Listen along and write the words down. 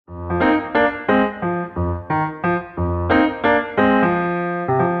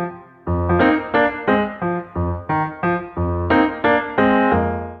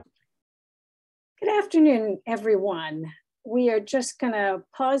afternoon, everyone. We are just going to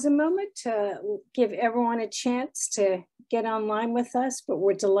pause a moment to give everyone a chance to get online with us, but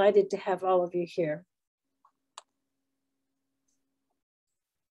we're delighted to have all of you here.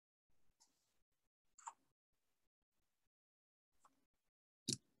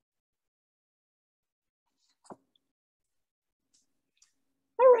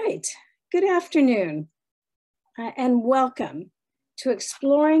 All right, good afternoon and welcome to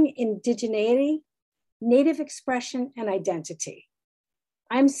Exploring Indigeneity, Native Expression and Identity.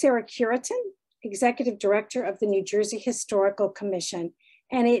 I'm Sarah Curitan, Executive Director of the New Jersey Historical Commission,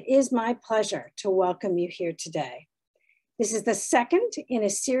 and it is my pleasure to welcome you here today. This is the second in a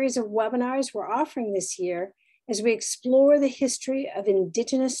series of webinars we're offering this year as we explore the history of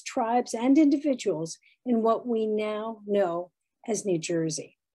Indigenous tribes and individuals in what we now know as New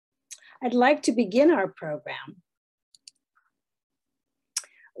Jersey. I'd like to begin our program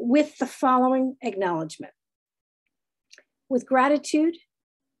with the following acknowledgement. With gratitude,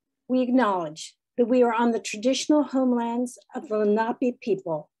 we acknowledge that we are on the traditional homelands of the Lenape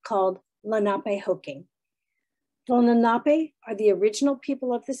people called Lenape-Hoking. The Lenape are the original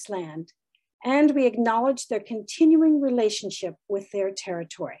people of this land, and we acknowledge their continuing relationship with their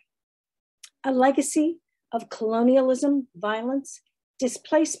territory. A legacy of colonialism, violence,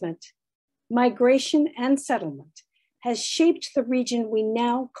 displacement, migration, and settlement has shaped the region we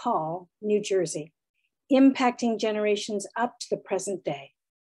now call New Jersey, impacting generations up to the present day.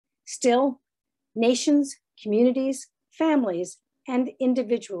 Still, nations, communities, families, and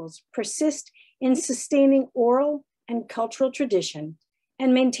individuals persist in sustaining oral and cultural tradition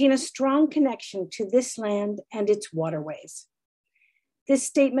and maintain a strong connection to this land and its waterways. This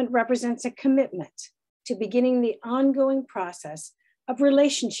statement represents a commitment to beginning the ongoing process of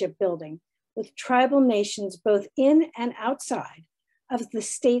relationship building with tribal nations both in and outside of the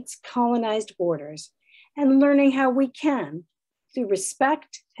state's colonized borders, and learning how we can, through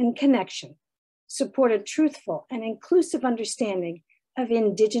respect and connection, support a truthful and inclusive understanding of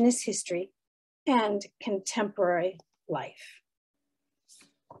Indigenous history and contemporary life.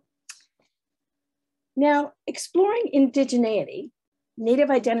 Now, exploring indigeneity, Native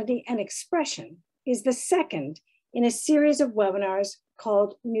identity and expression is the second in a series of webinars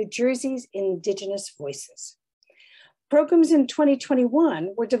called New Jersey's Indigenous Voices. Programs in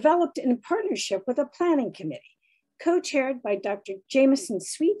 2021 were developed in partnership with a planning committee, co-chaired by Dr. Jameson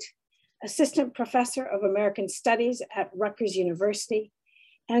Sweet, Assistant Professor of American Studies at Rutgers University,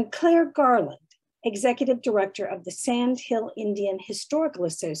 and Claire Garland, Executive Director of the Sand Hill Indian Historical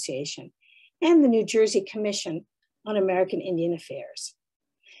Association and the New Jersey Commission on American Indian Affairs.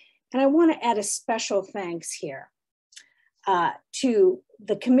 And I want to add a special thanks here to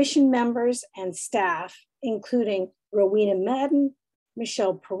the commission members and staff, including Rowena Madden,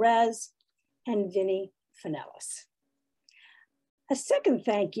 Michelle Perez, and Vinnie Finellis. A second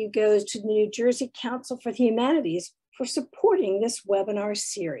thank you goes to the New Jersey Council for the Humanities for supporting this webinar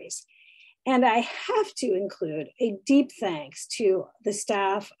series. And I have to include a deep thanks to the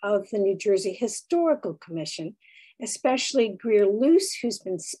staff of the New Jersey Historical Commission, especially Greer Luce, who's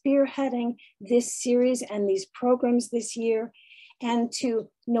been spearheading this series and these programs this year, and to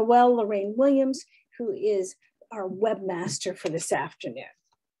Noelle Lorraine Williams, who is our webmaster for this afternoon.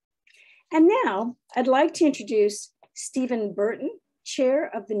 And now I'd like to introduce Stephen Burton, Chair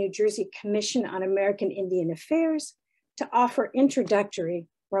of the New Jersey Commission on American Indian Affairs, to offer introductory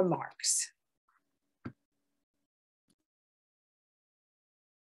remarks.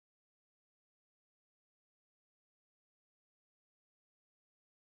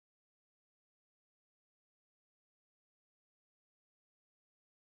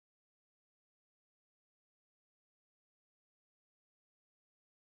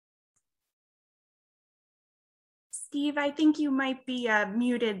 Steve, I think you might be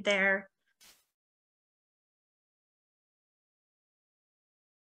muted there.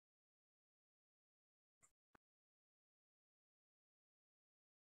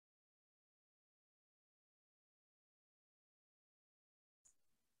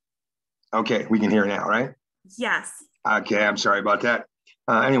 Okay, we can hear now, right? Yes. Okay, I'm sorry about that.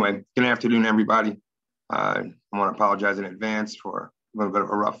 Anyway, good afternoon, everybody. I want to apologize in advance for a little bit of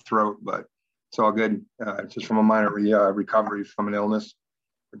a rough throat, but it's all good. Just from a minor recovery from an illness.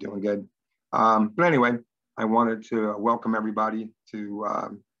 We're doing good. But anyway, I wanted to welcome everybody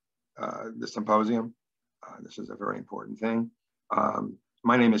to the symposium. This is a very important thing.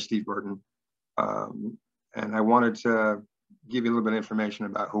 My name is Steve Burton, and I wanted to give you a little bit of information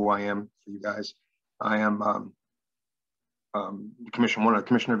about who I am for you guys. I am one of the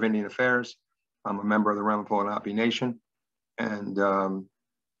Commissioner of Indian Affairs. I'm a member of the Ramapo Lenape Nation, and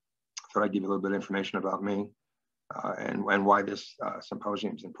thought I'd give you a little bit of information about me and why this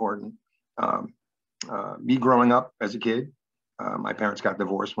symposium is important. Me growing up as a kid, my parents got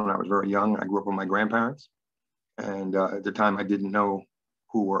divorced when I was very young. I grew up with my grandparents. And at the time, I didn't know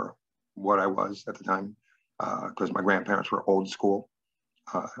who or what I was at the time because my grandparents were old school.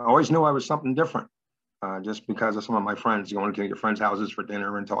 I always knew I was something different just because of some of my friends, going to your friends' houses for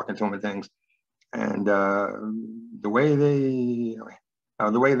dinner and talking to them and things. And the way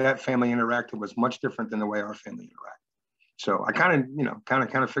that family interacted was much different than the way our family interacted. So I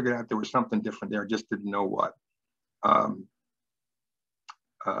kind of figured out there was something different there. I just didn't know what.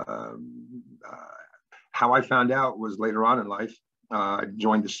 How I found out was later on in life. I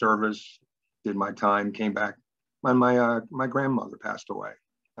joined the service, did my time, came back. My grandmother passed away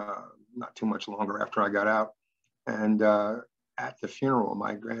not too much longer after I got out. And at the funeral,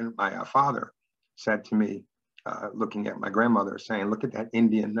 my father said to me, looking at my grandmother, saying, "Look at that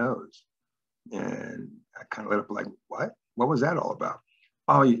Indian nose." And I kind of lit up like, "What? What was that all about?"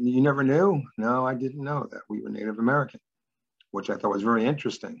 "Oh, you never knew?" "No, I didn't know that we were Native American," which I thought was very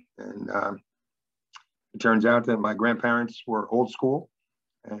interesting. And it turns out that my grandparents were old school.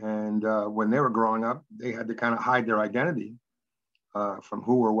 And when they were growing up, they had to kind of hide their identity from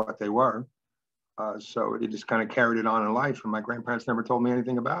who or what they were. So it just kind of carried it on in life. And my grandparents never told me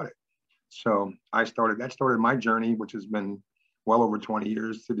anything about it. So that started my journey, which has been well over 20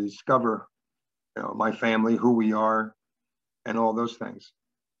 years, to discover, my family, who we are, and all those things.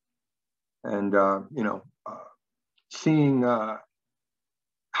 And, seeing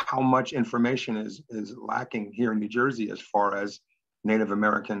how much information is lacking here in New Jersey as far as Native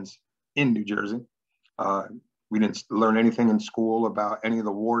Americans in New Jersey. We didn't learn anything in school about any of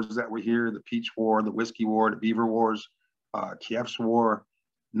the wars that were here, the Peach War, the Whiskey War, the Beaver Wars, Kief's War.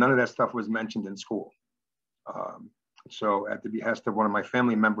 None of that stuff was mentioned in school. So at the behest of one of my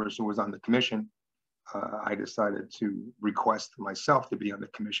family members who was on the commission, I decided to request myself to be on the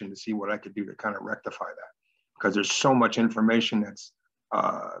commission to see what I could do to kind of rectify that. Because there's so much information that's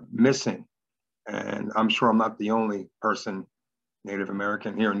missing. And I'm sure I'm not the only person, Native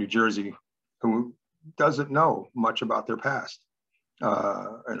American here in New Jersey, who doesn't know much about their past.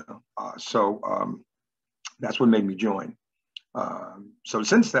 So that's what made me join. So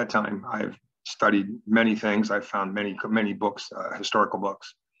since that time, I've studied many things. I've found many books, historical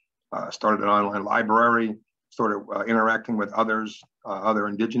books. Started an online library, started interacting with others, other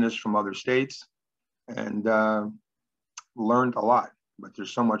Indigenous from other states, and learned a lot, but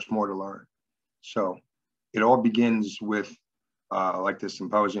there's so much more to learn. So it all begins with like this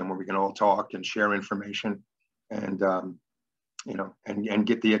symposium where we can all talk and share information and, and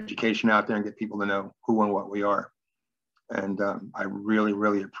get the education out there and get people to know who and what we are. And I really,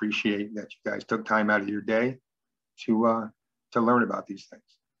 really appreciate that you guys took time out of your day to learn about these things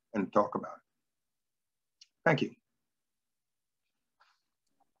and talk about it. Thank you.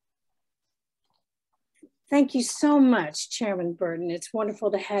 Thank you so much, Chairman Burton. It's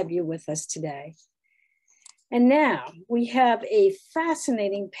wonderful to have you with us today. And now we have a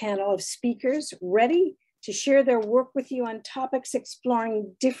fascinating panel of speakers ready to share their work with you on topics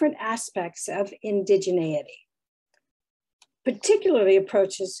exploring different aspects of indigeneity, particularly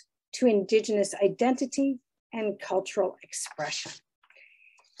approaches to Indigenous identity and cultural expression.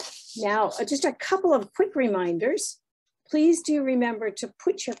 Now, just a couple of quick reminders. Please do remember to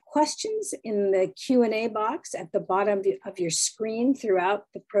put your questions in the Q&A box at the bottom of your screen throughout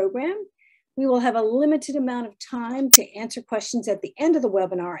the program. We will have a limited amount of time to answer questions at the end of the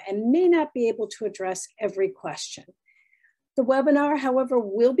webinar and may not be able to address every question. The webinar, however,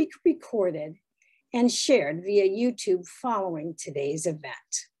 will be recorded and shared via YouTube following today's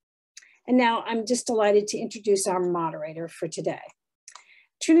event. And now I'm just delighted to introduce our moderator for today.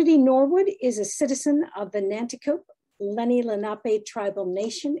 Trinity Norwood is a citizen of the Nanticoke Lenni-Lenape tribal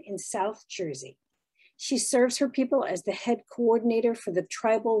nation in South Jersey. She serves her people as the head coordinator for the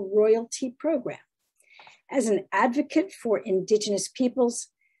Tribal Royalty Program. As an advocate for Indigenous peoples,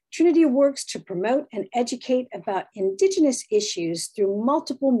 Trinity works to promote and educate about Indigenous issues through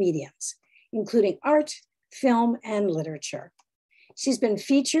multiple mediums, including art, film, and literature. She's been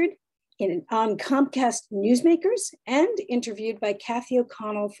featured on Comcast Newsmakers and interviewed by Kathy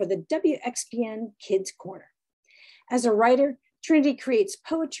O'Connell for the WXPN Kids Corner. As a writer, Trinity creates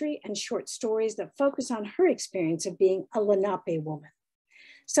poetry and short stories that focus on her experience of being a Lenape woman.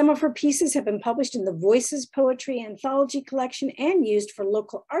 Some of her pieces have been published in the Voices Poetry Anthology collection and used for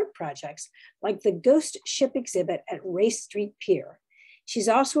local art projects like the Ghost Ship exhibit at Race Street Pier. She's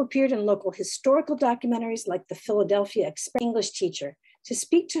also appeared in local historical documentaries like the Philadelphia English teacher to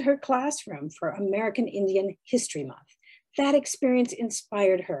speak to her classroom for American Indian History Month. That experience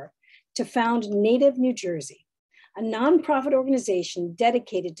inspired her to found Native New Jersey, a nonprofit organization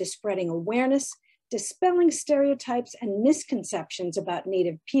dedicated to spreading awareness, dispelling stereotypes and misconceptions about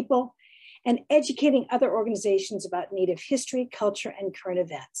Native people, and educating other organizations about Native history, culture, and current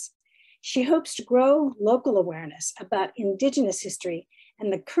events. She hopes to grow local awareness about Indigenous history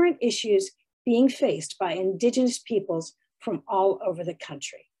and the current issues being faced by Indigenous peoples from all over the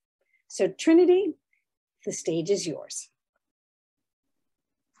country. So Trinity, the stage is yours.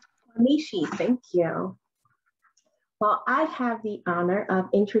 Mishi, thank you. Well, I have the honor of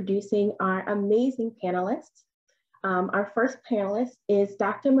introducing our amazing panelists. Our first panelist is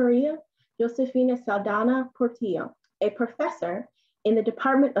Dr. María Josefina Saldaña-Portillo, a professor in the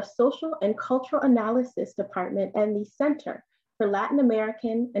Department of Social and Cultural Analysis Department and the Center for Latin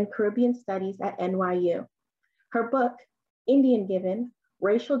American and Caribbean Studies at NYU. Her book, Indian Given,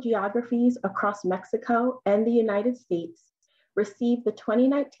 Racial Geographies Across Mexico and the United States, received the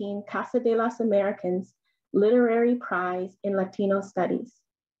 2019 Casa de las Americas Literary Prize in Latino Studies,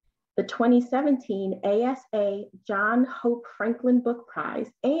 the 2017 ASA John Hope Franklin Book Prize,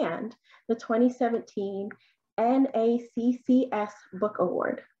 and the 2017 NACCS Book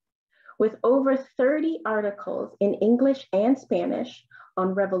Award. With over 30 articles in English and Spanish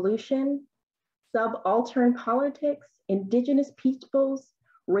on revolution, subaltern politics, Indigenous peoples,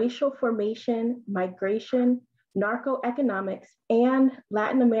 racial formation, migration, narcoeconomics, and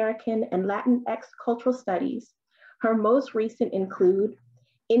Latin American and Latinx cultural studies. Her most recent include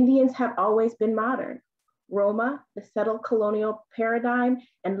Indians Have Always Been Modern, Roma, the Settled Colonial Paradigm,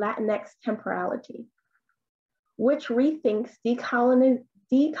 and Latinx Temporality, which rethinks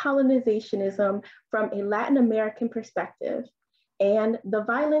decolonizationism from a Latin American perspective, and The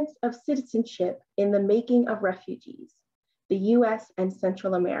Violence of Citizenship in the Making of Refugees, the US and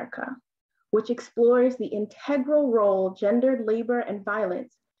Central America, which explores the integral role gendered labor and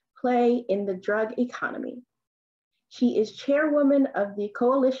violence play in the drug economy. She is chairwoman of the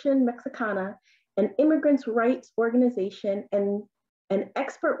Coalición Mexicana, an immigrants' rights organization and an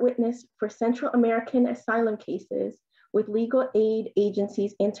expert witness for Central American asylum cases with legal aid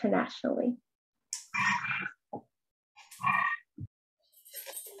agencies internationally.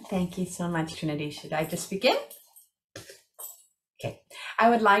 Thank you so much, Trinity. Should I just begin? Okay. I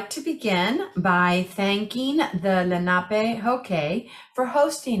would like to begin by thanking the Lenape for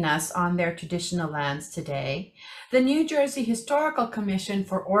hosting us on their traditional lands today, the New Jersey Historical Commission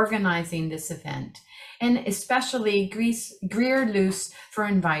for organizing this event, and especially Greer Luce for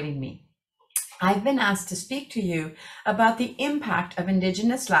inviting me. I've been asked to speak to you about the impact of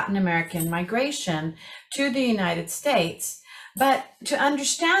Indigenous Latin American migration to the United States. But to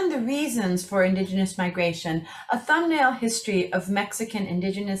understand the reasons for Indigenous migration, a thumbnail history of Mexican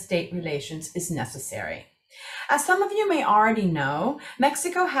Indigenous-state relations is necessary. As some of you may already know,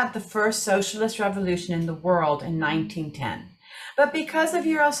 Mexico had the first socialist revolution in the world in 1910. But because of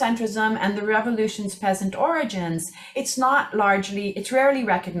Eurocentrism and the revolution's peasant origins, it's rarely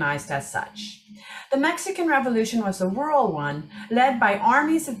recognized as such. The Mexican Revolution was a rural one, led by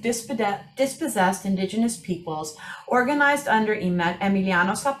armies of dispossessed Indigenous peoples, organized under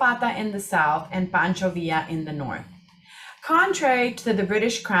Emiliano Zapata in the south and Pancho Villa in the north. Contrary to the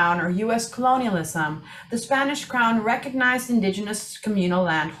British Crown or US colonialism, the Spanish Crown recognized Indigenous communal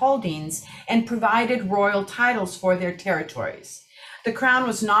land holdings and provided royal titles for their territories. The Crown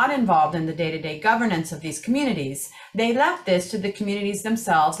was not involved in the day-to-day governance of these communities. They left this to the communities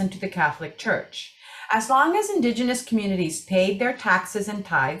themselves and to the Catholic Church. As long as Indigenous communities paid their taxes and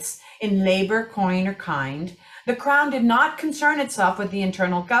tithes in labor, coin, or kind, the Crown did not concern itself with the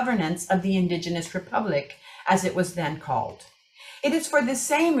internal governance of the Indigenous Republic, as it was then called. It is for the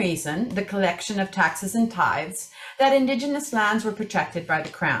same reason, the collection of taxes and tithes, that Indigenous lands were protected by the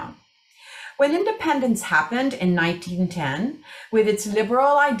Crown. When independence happened in 1910, with its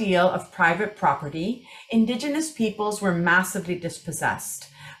liberal ideal of private property, Indigenous peoples were massively dispossessed,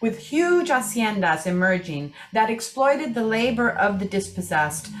 with huge haciendas emerging that exploited the labor of the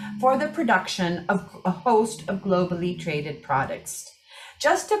dispossessed for the production of a host of globally traded products.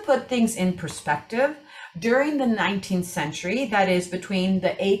 Just to put things in perspective, during the 19th century, that is between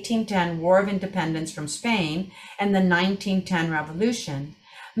the 1810 War of Independence from Spain and the 1910 Revolution,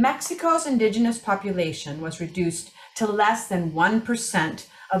 Mexico's Indigenous population was reduced to less than 1%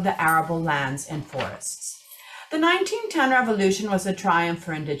 of the arable lands and forests. The 1910 Revolution was a triumph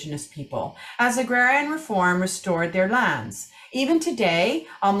for Indigenous people, as agrarian reform restored their lands. Even today,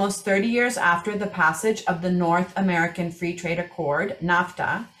 almost 30 years after the passage of the North American Free Trade Accord,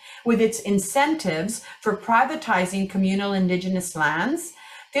 NAFTA, with its incentives for privatizing communal Indigenous lands,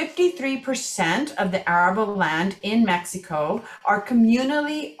 53% of the arable land in Mexico are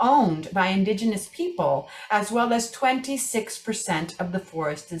communally owned by indigenous people, as well as 26% of the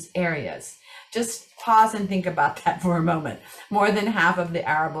forested areas. Just pause and think about that for a moment. More than half of the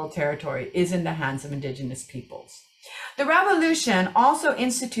arable territory is in the hands of indigenous peoples. The revolution also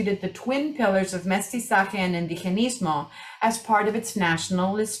instituted the twin pillars of mestizaje and indigenismo as part of its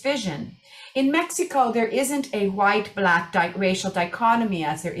nationalist vision. In Mexico, there isn't a white-black racial dichotomy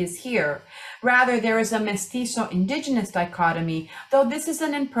as there is here. Rather, there is a mestizo-indigenous dichotomy, though this is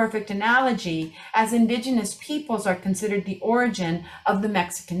an imperfect analogy, as indigenous peoples are considered the origin of the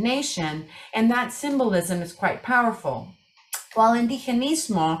Mexican nation, and that symbolism is quite powerful. While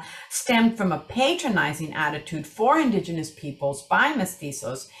indigenismo stemmed from a patronizing attitude for indigenous peoples by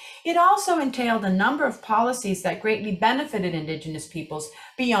mestizos, it also entailed a number of policies that greatly benefited indigenous peoples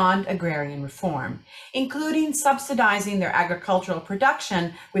beyond agrarian reform, including subsidizing their agricultural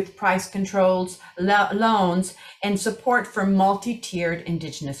production with price controls, loans, and support for multi-tiered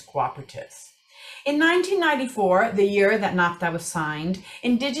indigenous cooperatives. In 1994, the year that NAFTA was signed,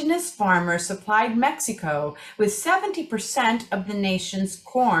 indigenous farmers supplied Mexico with 70% of the nation's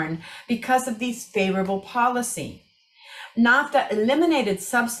corn because of these favorable policy. NAFTA eliminated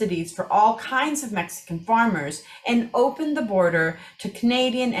subsidies for all kinds of Mexican farmers and opened the border to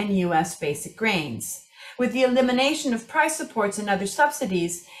Canadian and US basic grains. With the elimination of price supports and other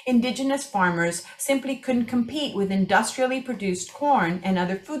subsidies, indigenous farmers simply couldn't compete with industrially produced corn and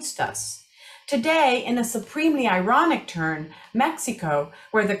other foodstuffs. Today, in a supremely ironic turn, Mexico,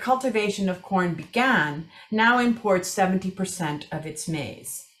 where the cultivation of corn began, now imports 70% of its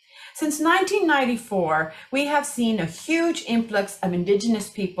maize. Since 1994, we have seen a huge influx of indigenous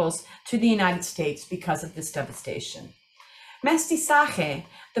peoples to the United States because of this devastation. Mestizaje,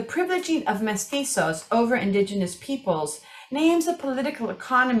 the privileging of mestizos over indigenous peoples, names a political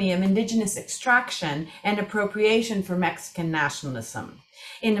economy of indigenous extraction and appropriation for Mexican nationalism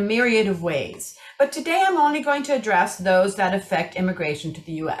in a myriad of ways. But today I'm only going to address those that affect immigration to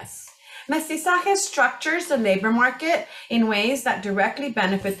the US. Mestizaje structures the labor market in ways that directly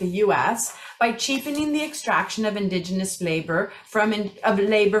benefit the US by cheapening the extraction of indigenous labor from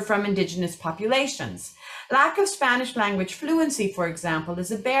indigenous populations. Lack of Spanish language fluency, for example,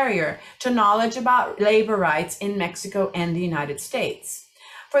 is a barrier to knowledge about labor rights in Mexico and the United States.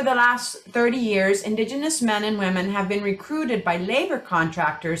 For the last 30 years, indigenous men and women have been recruited by labor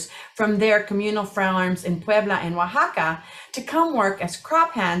contractors from their communal farms in Puebla and Oaxaca to come work as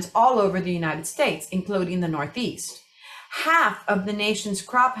crop hands all over the United States, including the Northeast. Half of the nation's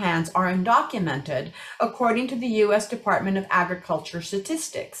crop hands are undocumented, according to the U.S. Department of Agriculture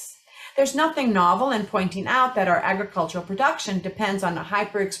statistics. There's nothing novel in pointing out that our agricultural production depends on a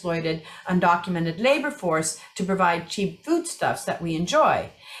hyper-exploited, undocumented labor force to provide cheap foodstuffs that we enjoy,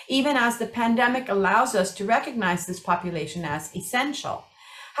 even as the pandemic allows us to recognize this population as essential.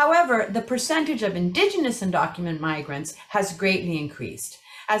 However, the percentage of indigenous undocumented migrants has greatly increased,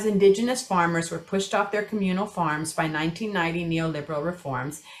 as indigenous farmers were pushed off their communal farms by 1990 neoliberal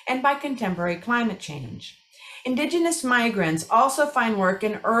reforms and by contemporary climate change. Indigenous migrants also find work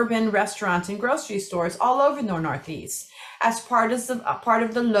in urban restaurants and grocery stores all over the Northeast as part of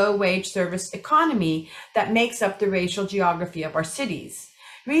the low-wage service economy that makes up the racial geography of our cities.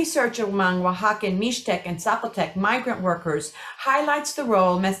 Research among Oaxacan, Mixtec, and Zapotec migrant workers highlights the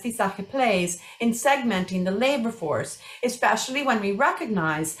role mestizaje plays in segmenting the labor force, especially when we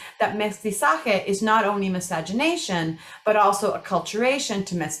recognize that mestizaje is not only miscegenation, but also acculturation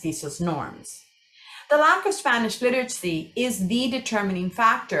to mestizos norms. The lack of Spanish literacy is the determining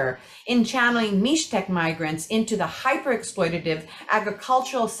factor in channeling Mixtec migrants into the hyper-exploitative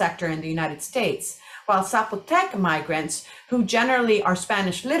agricultural sector in the United States, while Zapotec migrants, who generally are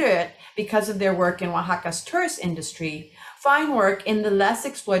Spanish literate because of their work in Oaxaca's tourist industry, find work in the less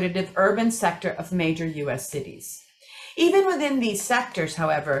exploitative urban sector of major U.S. cities. Even within these sectors,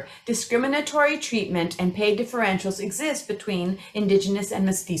 however, discriminatory treatment and pay differentials exist between indigenous and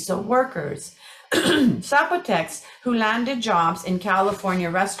mestizo workers. Zapotecs who landed jobs in California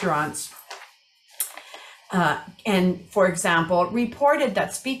restaurants and, for example, reported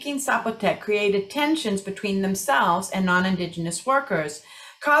that speaking Zapotec created tensions between themselves and non-indigenous workers,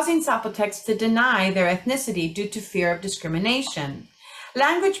 causing Zapotecs to deny their ethnicity due to fear of discrimination.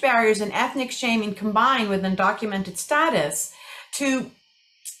 Language barriers and ethnic shaming combine with undocumented status to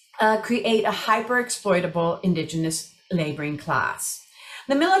create a hyper-exploitable indigenous laboring class.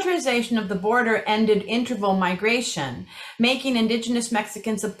 The militarization of the border ended interval migration, making indigenous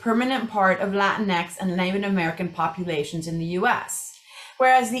Mexicans a permanent part of Latinx and Native American populations in the U.S.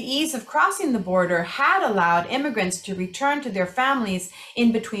 Whereas the ease of crossing the border had allowed immigrants to return to their families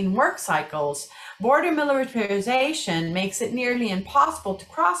in between work cycles, border militarization makes it nearly impossible to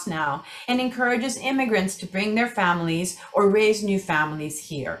cross now and encourages immigrants to bring their families or raise new families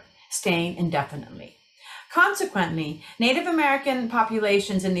here, staying indefinitely. Consequently, Native American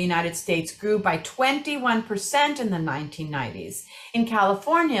populations in the United States grew by 21% in the 1990s. In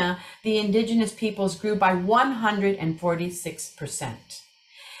California, the indigenous peoples grew by 146%.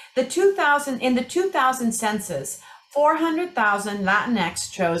 In the 2000 census, 400,000 Latinx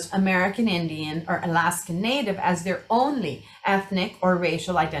chose American Indian or Alaskan Native as their only ethnic or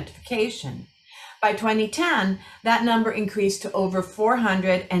racial identification. By 2010, that number increased to over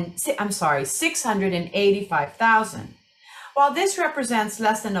 685,000. While this represents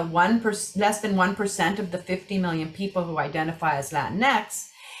less than 1% of the 50 million people who identify as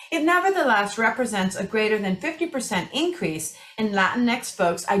Latinx, it nevertheless represents a greater than 50% increase in Latinx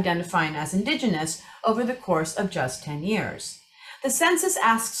folks identifying as Indigenous over the course of just 10 years. The census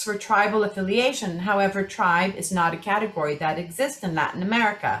asks for tribal affiliation. However, tribe is not a category that exists in Latin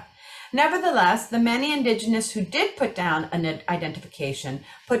America. Nevertheless, the many Indigenous who did put down an identification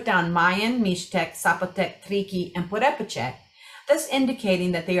put down Mayan, Mixtec, Zapotec, Triqui, and Purepeche, thus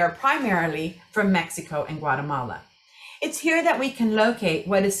indicating that they are primarily from Mexico and Guatemala. It's here that we can locate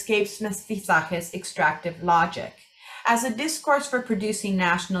what escapes mestizaje's extractive logic. As a discourse for producing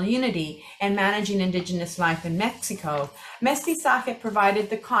national unity and managing Indigenous life in Mexico, mestizaje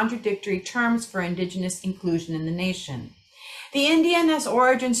provided the contradictory terms for Indigenous inclusion in the nation. The Indian as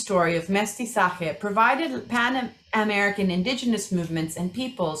origin story of mestizaje provided Pan-American indigenous movements and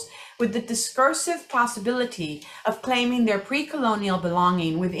peoples with the discursive possibility of claiming their pre-colonial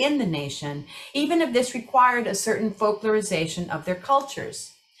belonging within the nation, even if this required a certain folklorization of their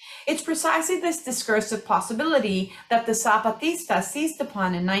cultures. It's precisely this discursive possibility that the Zapatistas seized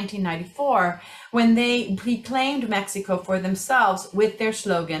upon in 1994 when they reclaimed Mexico for themselves with their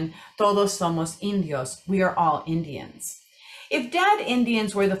slogan, Todos somos indios, we are all Indians. If dead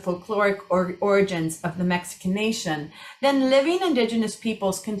Indians were the folkloric origins of the Mexican nation, then living Indigenous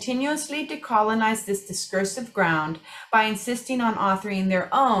peoples continuously decolonized this discursive ground by insisting on authoring their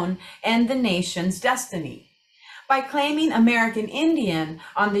own and the nation's destiny. By claiming American Indian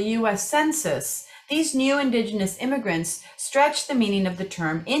on the US Census, these new Indigenous immigrants stretched the meaning of the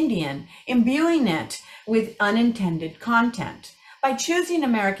term Indian, imbuing it with unintended content. By choosing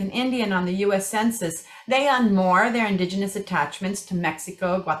American Indian on the US Census, they unmoor their Indigenous attachments to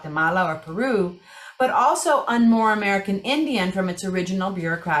Mexico, Guatemala, or Peru, but also unmoor American Indian from its original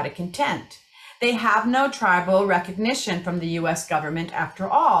bureaucratic intent. They have no tribal recognition from the US government after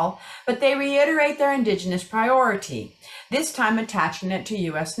all, but they reiterate their Indigenous priority, this time attaching it to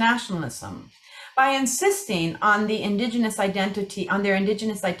US nationalism. By insisting on their Indigenous identity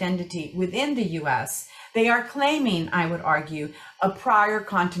within the US, they are claiming, I would argue, a prior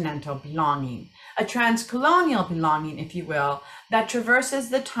continental belonging, a transcolonial belonging, if you will, that traverses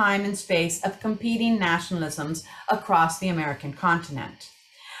the time and space of competing nationalisms across the American continent.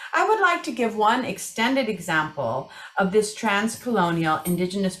 I would like to give one extended example of this transcolonial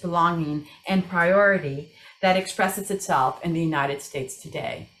Indigenous belonging and priority that expresses itself in the United States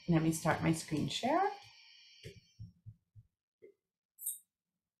today. Let me start my screen share.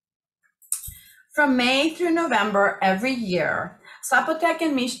 From May through November every year, Zapotec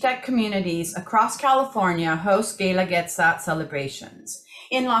and Mixtec communities across California host Guelaguetza celebrations.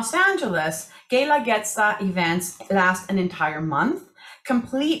 In Los Angeles, Guelaguetza events last an entire month,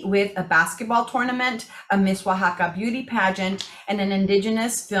 complete with a basketball tournament, a Miss Oaxaca beauty pageant, and an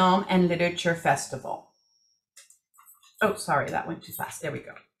Indigenous film and literature festival. Oh, sorry, that went too fast. There we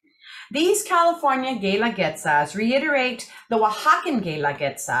go. These California Guelaguetzas reiterate the Oaxacan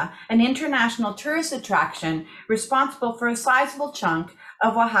Guelaguetza, an international tourist attraction responsible for a sizable chunk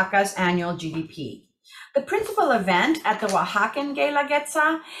of Oaxaca's annual GDP. The principal event at the Oaxacan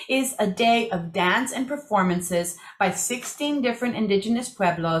Guelaguetza is a day of dance and performances by 16 different Indigenous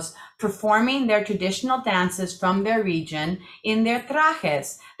pueblos performing their traditional dances from their region in their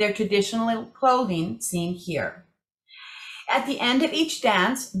trajes, their traditional clothing seen here. At the end of each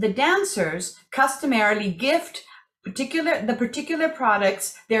dance, the dancers customarily gift the particular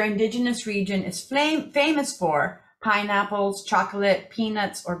products their Indigenous region is famous for, pineapples, chocolate,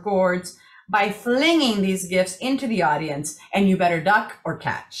 peanuts, or gourds, by flinging these gifts into the audience, and you better duck or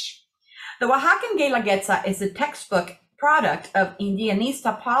catch. The Oaxacan Guelaguetza is a textbook product of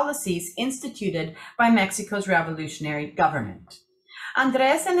Indigenista policies instituted by Mexico's revolutionary government.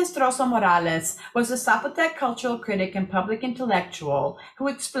 Andrés Enestroso Morales was a Zapotec cultural critic and public intellectual who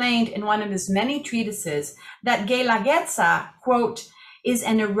explained in one of his many treatises that Guelaguetza, quote, is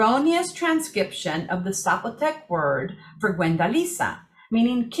an erroneous transcription of the Zapotec word for Gwendalisa,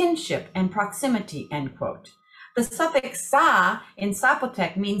 meaning kinship and proximity, end quote. The suffix sa in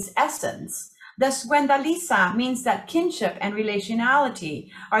Zapotec means essence. Thus, Gwendalisa means that kinship and relationality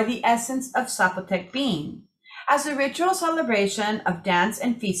are the essence of Zapotec being. As a ritual celebration of dance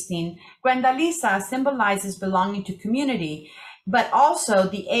and feasting, Gwendalisa symbolizes belonging to community, but also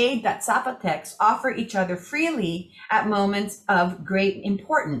the aid that Zapotecs offer each other freely at moments of great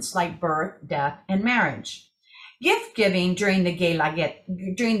importance, like birth, death, and marriage. Gift giving during the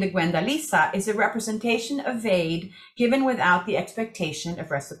Gwendalisa is a representation of aid given without the expectation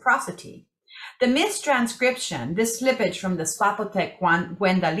of reciprocity. The mistranscription, this slippage from the Zapotec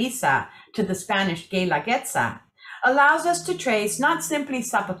Gwendalisa to the Spanish Guelaguetza, allows us to trace not simply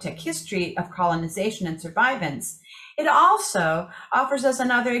Zapotec history of colonization and survivance, it also offers us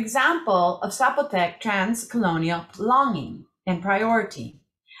another example of Zapotec trans-colonial longing and priority.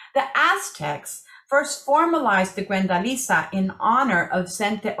 The Aztecs first formalized the Gwendalisa in honor of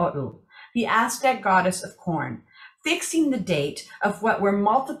Centeotl, the Aztec goddess of corn, fixing the date of what were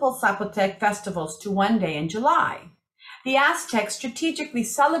multiple Zapotec festivals to one day in July. The Aztecs strategically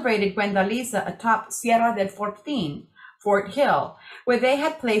celebrated Gwendalisa atop Sierra del Fortín, Fort Hill, where they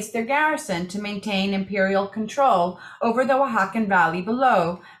had placed their garrison to maintain imperial control over the Oaxacan valley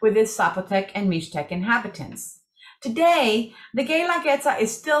below with its Zapotec and Mixtec inhabitants. Today, the Guelaguetza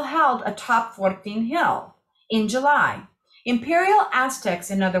is still held atop Fortín Hill in July. Imperial Aztecs,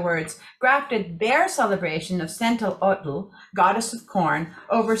 in other words, grafted their celebration of Centeotl, goddess of corn,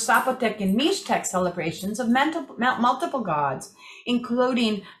 over Zapotec and Mixtec celebrations of multiple gods,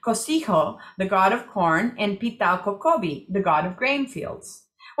 including Cosijo, the god of corn, and Pitaucocobi, the god of grain fields.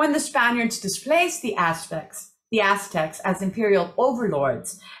 When the Spaniards displaced the Aztecs as imperial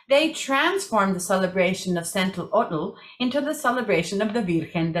overlords, they transformed the celebration of Centeotl into the celebration of the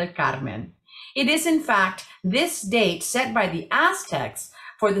Virgen del Carmen. It is, in fact, this date set by the Aztecs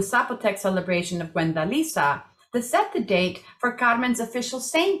for the Zapotec celebration of Gwendalisa that set the date for Carmen's official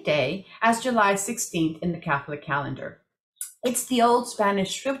saint day as July 16th in the Catholic calendar. It's the old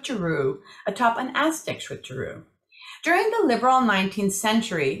Spanish switcheroo atop an Aztec switcheroo. During the liberal 19th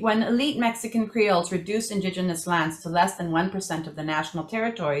century, when elite Mexican Creoles reduced indigenous lands to less than 1% of the national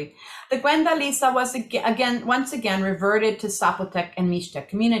territory, the Gwendalisa was once again reverted to Zapotec and Mixtec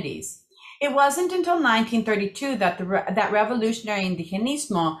communities. It wasn't until 1932 that revolutionary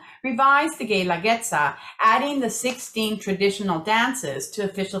Indigenismo revised the Guelaguetza, adding the 16 traditional dances to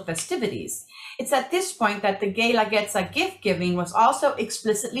official festivities. It's at this point that the Guelaguetza gift-giving was also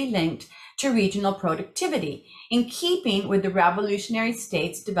explicitly linked to regional productivity, in keeping with the revolutionary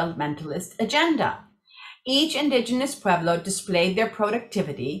state's developmentalist agenda. Each indigenous pueblo displayed their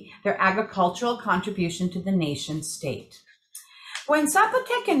productivity, their agricultural contribution to the nation state. When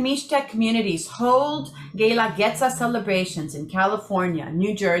Zapotec and Mixtec communities hold Guelaguetza celebrations in California,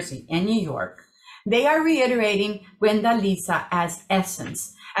 New Jersey, and New York, they are reiterating Gwendalisa as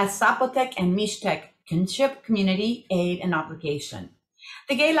essence, as Zapotec and Mixtec kinship, community, aid, and obligation.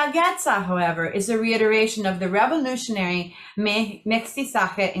 The Guelaguetza, however, is a reiteration of the revolutionary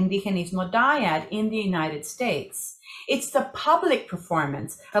Mestizaje Indigenismo dyad in the United States. It's the public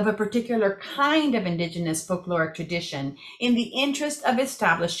performance of a particular kind of indigenous folkloric tradition in the interest of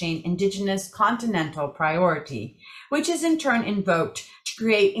establishing indigenous continental priority, which is in turn invoked to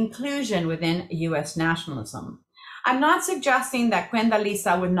create inclusion within U.S. nationalism. I'm not suggesting that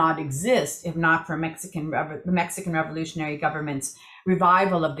Gwendalisa would not exist if not for the Mexican revolutionary government's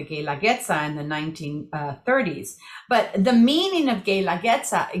revival of the Guelaguetza in the 1930s, but the meaning of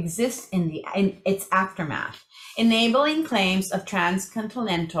Guelaguetza exists in its aftermath, enabling claims of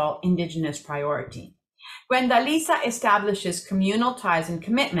transcontinental indigenous priority. Gwendalisa establishes communal ties and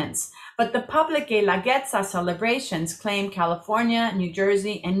commitments, but the public Guelaguetza celebrations claim California, New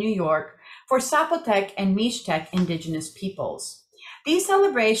Jersey, and New York for Zapotec and Mixtec indigenous peoples. These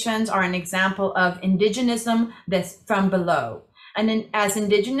celebrations are an example of indigenism from below, and as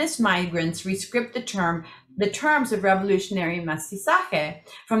indigenous migrants rescript the terms of revolutionary mestizaje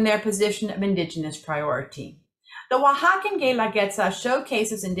from their position of indigenous priority. The Oaxacan Guelaguetza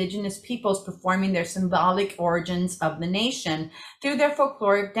showcases indigenous peoples performing their symbolic origins of the nation through their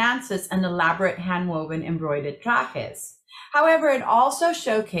folkloric dances and elaborate hand-woven embroidered trajes. However, it also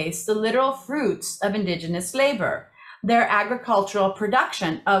showcased the literal fruits of indigenous labor, their agricultural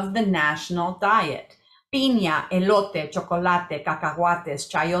production of the national diet: piña, elote, chocolate,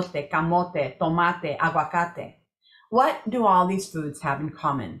 cacahuates, chayote, camote, tomate, aguacate. What do all these foods have in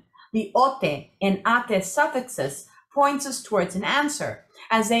common? The ote and ate suffixes points us towards an answer.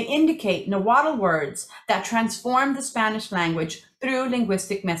 as they indicate Nahuatl words that transformed the Spanish language through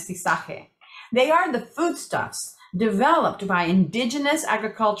linguistic mestizaje. They are the foodstuffs developed by indigenous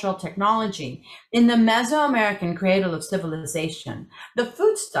agricultural technology in the Mesoamerican cradle of civilization, the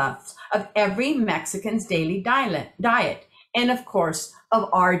foodstuffs of every Mexican's daily diet, and of course, of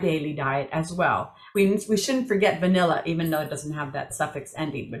our daily diet as well. We shouldn't forget vanilla, even though it doesn't have that suffix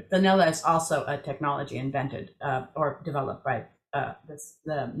ending, but vanilla is also a technology invented or developed by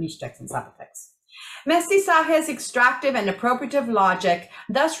the Mixtecs and Zapotecs. Mestizaje's extractive and appropriative logic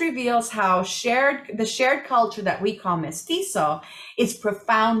thus reveals how the shared culture that we call mestizo is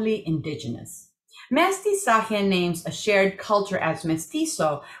profoundly indigenous. Mestizaje names a shared culture as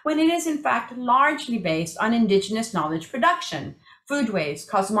mestizo when it is in fact largely based on indigenous knowledge production, foodways,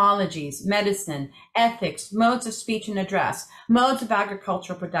 cosmologies, medicine, ethics, modes of speech and address, modes of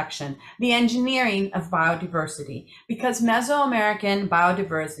agricultural production, the engineering of biodiversity, because Mesoamerican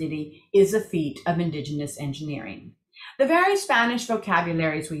biodiversity is a feat of indigenous engineering. The very Spanish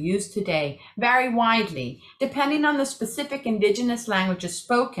vocabularies we use today vary widely, depending on the specific indigenous languages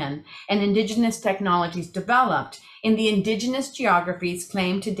spoken and indigenous technologies developed in the indigenous geographies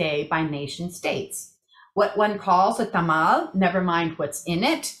claimed today by nation states. What one calls a tamal, never mind what's in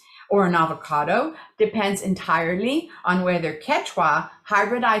it, or an avocado, depends entirely on whether Quechua,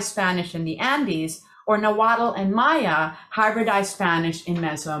 hybridized Spanish in the Andes, or Nahuatl and Maya, hybridized Spanish in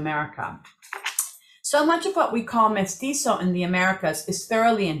Mesoamerica. So much of what we call mestizo in the Americas is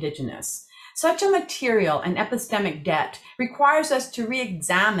thoroughly indigenous. Such a material and epistemic debt requires us to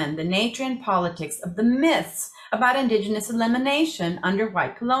re-examine the nature and politics of the myths about indigenous elimination under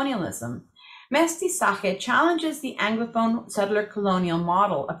white colonialism. Mestizaje challenges the Anglophone settler colonial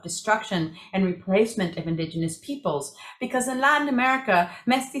model of destruction and replacement of indigenous peoples, because in Latin America,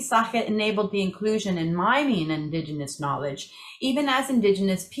 mestizaje enabled the inclusion and miming indigenous knowledge, even as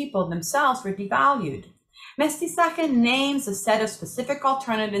indigenous people themselves were devalued. Mestizaje names a set of specific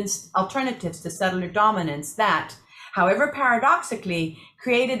alternatives to settler dominance that, however paradoxically,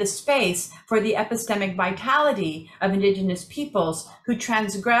 created a space for the epistemic vitality of indigenous peoples who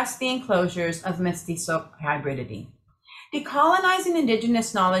transgressed the enclosures of mestizo hybridity. Decolonizing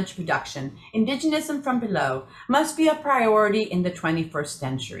indigenous knowledge production, indigenism from below, must be a priority in the 21st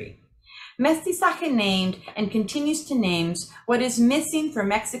century. Mestizaje named and continues to name what is missing for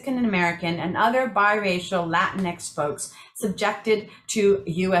Mexican American and other biracial Latinx folks subjected to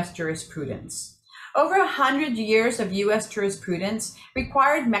U.S. jurisprudence. Over 100 years of U.S. jurisprudence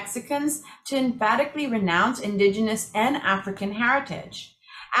required Mexicans to emphatically renounce indigenous and African heritage.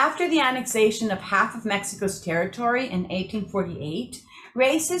 After the annexation of half of Mexico's territory in 1848,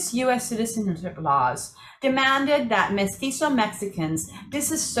 racist U.S. citizenship laws demanded that mestizo Mexicans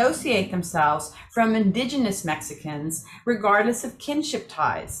disassociate themselves from indigenous Mexicans, regardless of kinship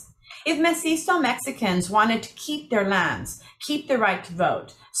ties. If mestizo Mexicans wanted to keep their lands, keep the right to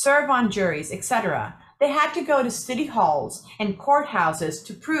vote, serve on juries, etc., they had to go to city halls and courthouses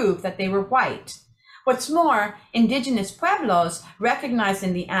to prove that they were white. What's more, indigenous pueblos recognized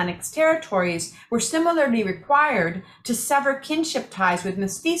in the annexed territories were similarly required to sever kinship ties with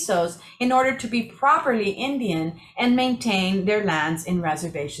mestizos in order to be properly Indian and maintain their lands in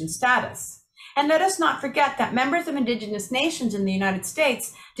reservation status. And let us not forget that members of indigenous nations in the United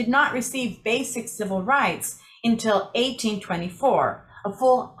States did not receive basic civil rights until 1824, a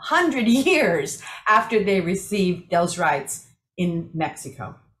full 100 years after they received those rights in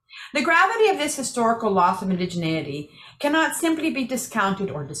Mexico. The gravity of this historical loss of indigeneity cannot simply be discounted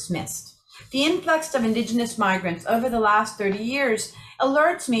or dismissed. The influx of indigenous migrants over the last 30 years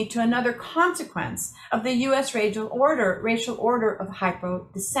alerts me to another consequence of the U.S. racial order of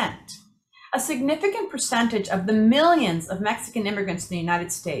hypo-descent. A significant percentage of the millions of Mexican immigrants in the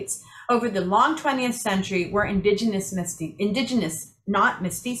United States over the long 20th century were indigenous, not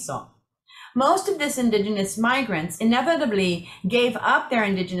mestizo. Most of these indigenous migrants inevitably gave up their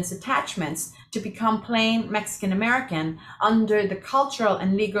indigenous attachments to become plain Mexican American under the cultural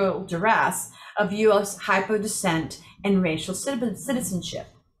and legal duress of U.S. hypo-descent and racial citizenship,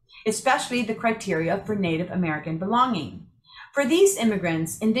 especially the criteria for Native American belonging. For these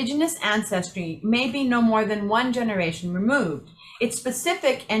immigrants, indigenous ancestry may be no more than one generation removed. It's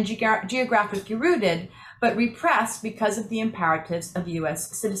specific and geographically rooted, but repressed because of the imperatives of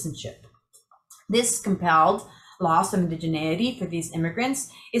U.S. citizenship. This compelled loss of indigeneity for these immigrants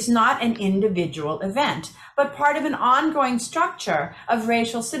is not an individual event, but part of an ongoing structure of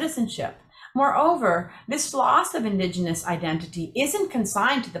racial citizenship. Moreover, this loss of indigenous identity isn't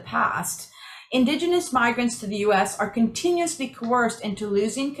consigned to the past. Indigenous migrants to the US are continuously coerced into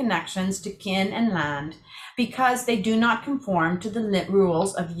losing connections to kin and land because they do not conform to the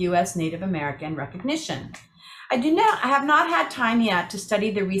rules of US Native American recognition. I have not had time yet to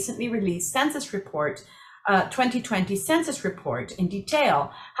study the recently released census report, 2020 census report in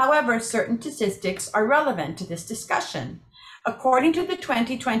detail. However, certain statistics are relevant to this discussion. According to the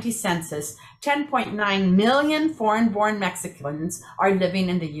 2020 census, 10.9 million foreign-born Mexicans are living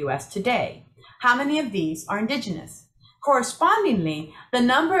in the US today. How many of these are Indigenous? Correspondingly, the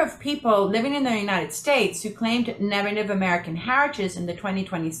number of people living in the United States who claimed Native American heritage in the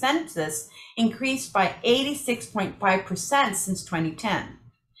 2020 census increased by 86.5% since 2010.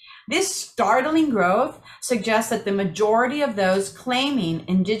 This startling growth suggests that the majority of those claiming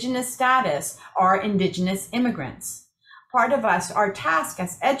Indigenous status are Indigenous immigrants. Part of our task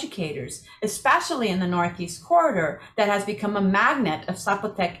as educators, especially in the Northeast Corridor that has become a magnet of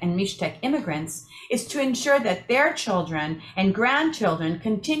Zapotec and Mixtec immigrants, is to ensure that their children and grandchildren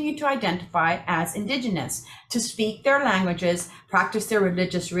continue to identify as Indigenous, to speak their languages, practice their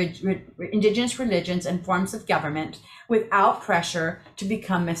Indigenous religions and forms of government without pressure to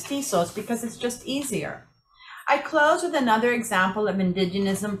become mestizos, because it's just easier. I close with another example of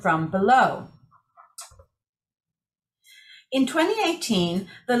Indigenism from below. In 2018,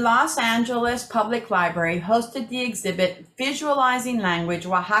 the Los Angeles Public Library hosted the exhibit Visualizing Language,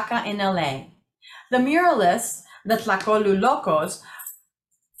 Oaxaca in LA. The muralists, the Tlacolulocos,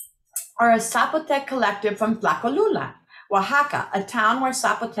 are a Zapotec collective from Tlacolula, Oaxaca, a town where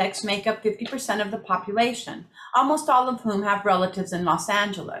Zapotecs make up 50% of the population, almost all of whom have relatives in Los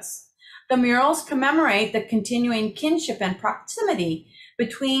Angeles. The murals commemorate the continuing kinship and proximity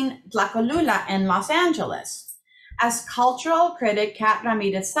between Tlacolula and Los Angeles. As cultural critic Kat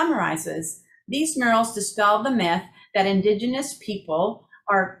Ramirez summarizes, these murals dispel the myth that Indigenous people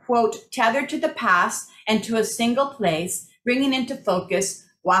are, quote, tethered to the past and to a single place, bringing into focus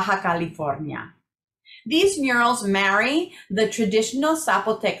Oaxaca, California. These murals marry the traditional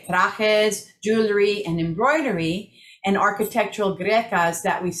Zapotec trajes, jewelry, and embroidery, and architectural grecas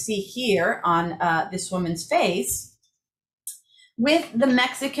that we see here on this woman's face, with the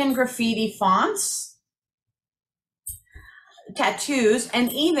Mexican graffiti fonts, tattoos, and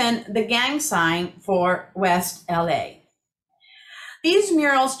even the gang sign for West LA. These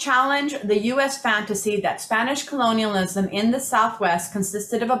murals challenge the US fantasy that Spanish colonialism in the Southwest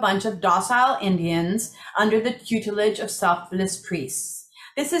consisted of a bunch of docile Indians under the tutelage of selfless priests.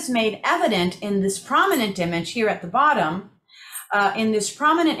 This is made evident in this prominent image here at the bottom, in this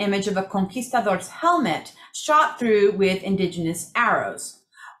prominent image of a conquistador's helmet shot through with Indigenous arrows.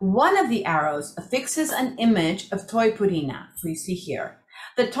 One of the arrows affixes an image of Toy Purina, we see here,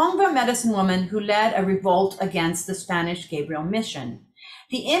 the Tongva medicine woman who led a revolt against the Spanish Gabriel mission.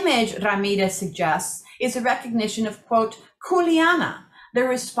 The image, Ramirez suggests, is a recognition of, quote, Kuleana, the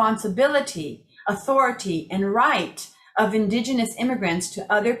responsibility, authority, and right of Indigenous immigrants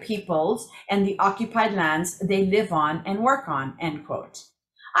to other peoples and the occupied lands they live on and work on, end quote.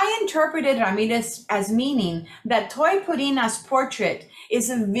 I interpreted Ramirez as meaning that Toy Purina's portrait is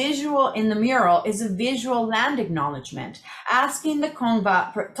a visual in the mural, is a visual land acknowledgement, asking the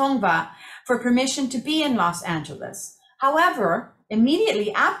Tongva for permission to be in Los Angeles. However,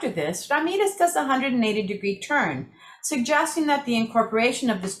 immediately after this, Ramirez does a 180-degree turn, suggesting that the incorporation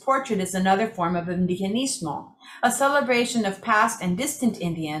of this portrait is another form of indigenismo, a celebration of past and distant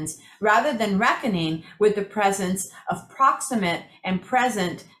Indians, rather than reckoning with the presence of proximate and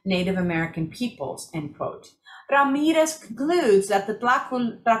present Native American peoples, end quote. Ramirez concludes that the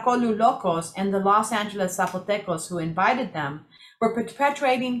Tlacolulocos and the Los Angeles Zapotecos who invited them were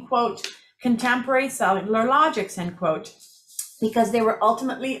perpetuating, quote, contemporary cellular logics, end quote, because they were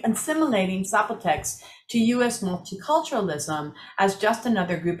ultimately assimilating Zapotecs to US multiculturalism as just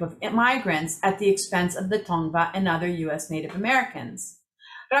another group of migrants at the expense of the Tongva and other US Native Americans.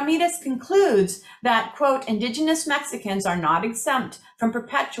 Ramirez concludes that, quote, Indigenous Mexicans are not exempt from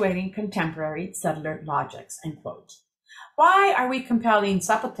perpetuating contemporary settler logics, end quote. Why are we compelling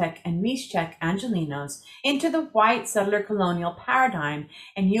Zapotec and Mixtec Angelinos into the white settler colonial paradigm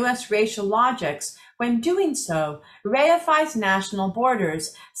and US racial logics when doing so reifies national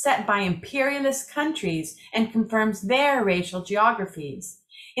borders set by imperialist countries and confirms their racial geographies?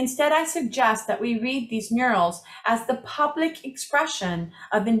 Instead, I suggest that we read these murals as the public expression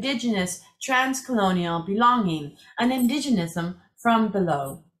of Indigenous transcolonial belonging, an Indigenism from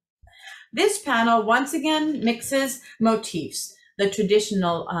below. This panel once again mixes motifs, the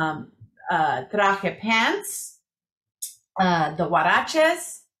traditional traje pants, the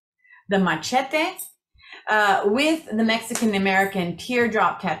huaraches, the machete, with the Mexican American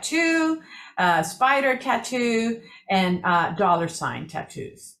teardrop tattoo, spider tattoo, and dollar sign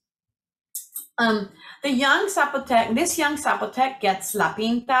tattoos. This young Zapotec gets La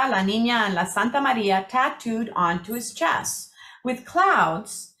Pinta, La Niña, and La Santa Maria tattooed onto his chest with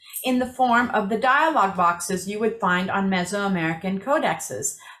clouds in the form of the dialogue boxes you would find on Mesoamerican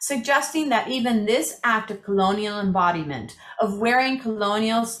codexes, suggesting that even this act of colonial embodiment, of wearing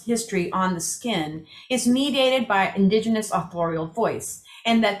colonial history on the skin, is mediated by Indigenous authorial voice,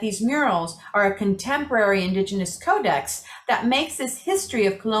 and that these murals are a contemporary Indigenous codex that makes this history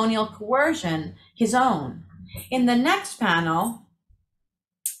of colonial coercion his own. In the next panel,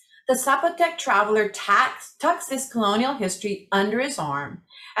 the Zapotec traveler tucks this colonial history under his arm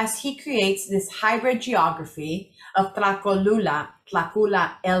as he creates this hybrid geography of Tlacula,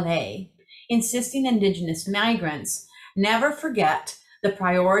 LA, insisting Indigenous migrants never forget the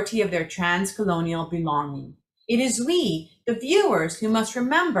priority of their trans-colonial belonging. It is we, the viewers, who must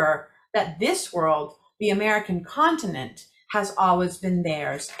remember that this world, the American continent, has always been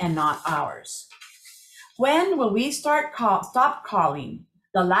theirs and not ours. When will we stop calling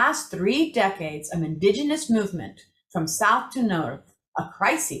the last 3 decades of Indigenous movement from south to north a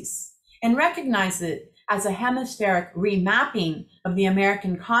crisis and recognize it as a hemispheric remapping of the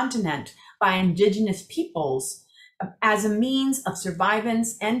American continent by Indigenous peoples as a means of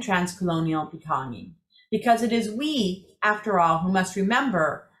survivance and transcolonial belonging? Because it is we, after all, who must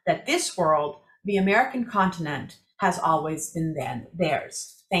remember that this world, the American continent, has always been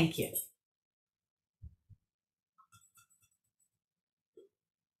theirs. Thank you.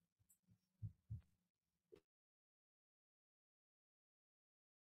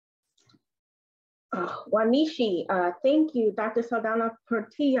 Wanishi, thank you, Dr.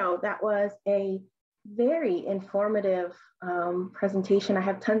 Saldaña-Portillo. That was a very informative presentation. I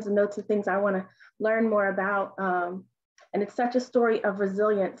have tons of notes of things I want to learn more about. And it's such a story of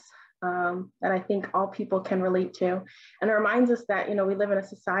resilience that I think all people can relate to. And it reminds us that, we live in a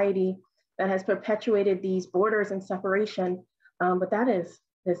society that has perpetuated these borders and separation, but that is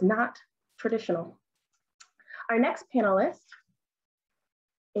not traditional. Our next panelist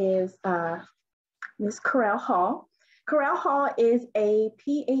is Ms. Karelle Hall. Karelle Hall is a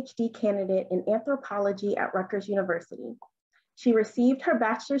Ph.D. candidate in anthropology at Rutgers University. She received her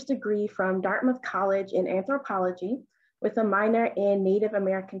bachelor's degree from Dartmouth College in anthropology with a minor in Native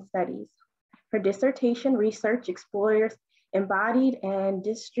American studies. Her dissertation research explores embodied and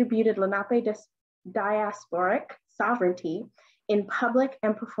distributed Lenape diasporic sovereignty in public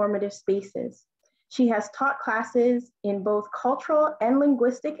and performative spaces. She has taught classes in both cultural and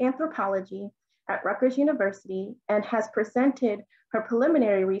linguistic anthropology at Rutgers University and has presented her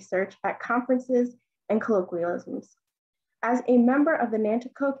preliminary research at conferences and colloquialisms. As a member of the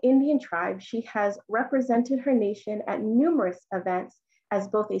Nanticoke Indian Tribe, she has represented her nation at numerous events as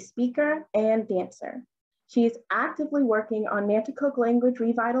both a speaker and dancer. She is actively working on Nanticoke language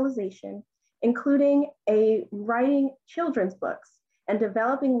revitalization, including writing children's books and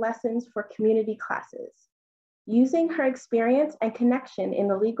developing lessons for community classes. Using her experience and connection in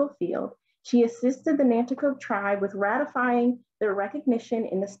the legal field, she assisted the Nanticoke tribe with ratifying their recognition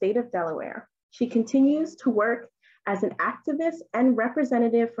in the state of Delaware. She continues to work as an activist and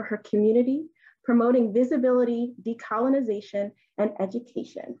representative for her community, promoting visibility, decolonization, and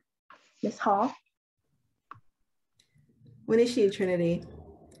education. Ms. Hall. Winishi Trinity.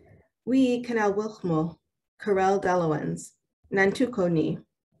 We Canal Wilchmo, Karelle Delawens, Nanticoke Ni.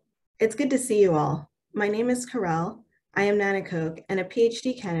 It's good to see you all. My name is Karelle. I am Nanticoke and a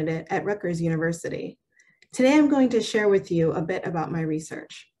PhD candidate at Rutgers University. Today I'm going to share with you a bit about my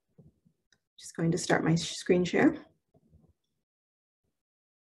research. Just going to start my screen share.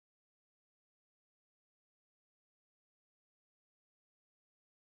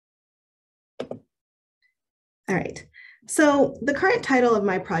 All right, so the current title of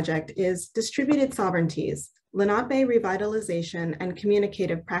my project is Distributed Sovereignties, Lenape Revitalization and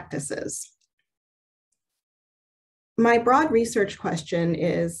Communicative Practices. My broad research question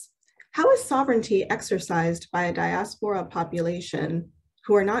is, how is sovereignty exercised by a diaspora population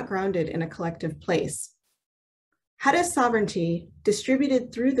who are not grounded in a collective place? How does sovereignty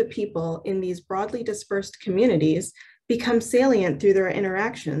distributed through the people in these broadly dispersed communities become salient through their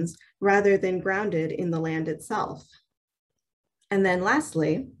interactions rather than grounded in the land itself? And then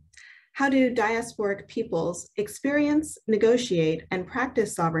lastly, how do diasporic peoples experience, negotiate, and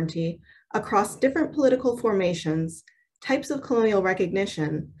practice sovereignty across different political formations, types of colonial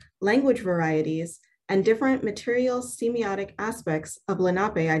recognition, language varieties, and different material semiotic aspects of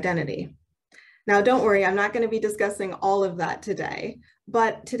Lenape identity? Now, don't worry, I'm not going to be discussing all of that today,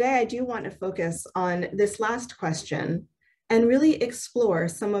 But today I do want to focus on this last question and really explore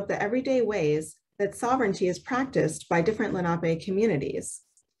some of the everyday ways that sovereignty is practiced by different Lenape communities.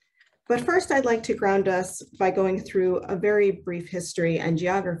 But first, I'd like to ground us by going through a very brief history and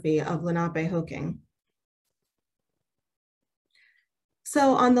geography of Lenape-Hoking.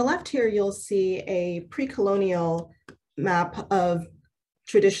 So on the left here, you'll see a pre-colonial map of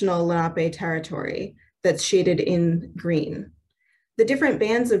traditional Lenape territory that's shaded in green. The different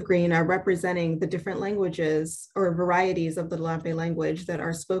bands of green are representing the different languages or varieties of the Lenape language that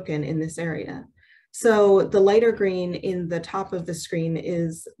are spoken in this area. So the lighter green in the top of the screen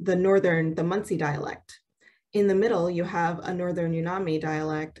is the Muncie dialect. In the middle, you have a Northern Unami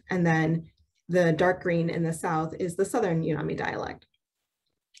dialect, and then the dark green in the south is the Southern Unami dialect.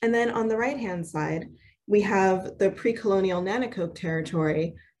 And then on the right-hand side, we have the pre-colonial Nanticoke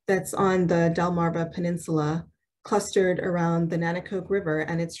territory that's on the Delmarva Peninsula, clustered around the Nanticoke River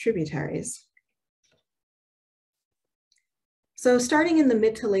and its tributaries. So starting in the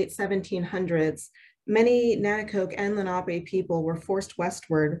mid to late 1700s, many Nanticoke and Lenape people were forced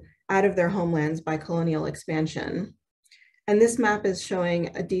westward out of their homelands by colonial expansion. And this map is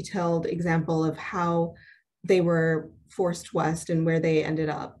showing a detailed example of how they were forced west and where they ended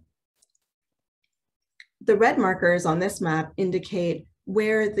up. The red markers on this map indicate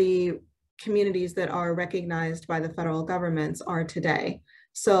where the communities that are recognized by the federal governments are today.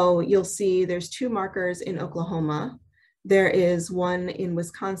 So you'll see there's 2 markers in Oklahoma. There is one in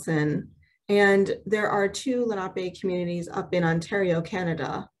Wisconsin, and there are 2 Lenape communities up in Ontario,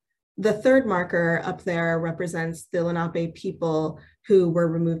 Canada. The 3rd marker up there represents the Lenape people who were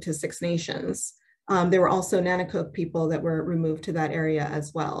removed to 6 Nations. There were also Nanticoke people that were removed to that area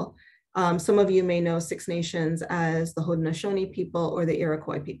as well. Some of you may know 6 Nations as the Haudenosaunee people or the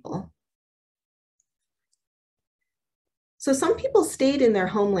Iroquois people. So some people stayed in their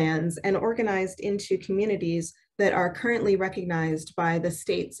homelands and organized into communities that are currently recognized by the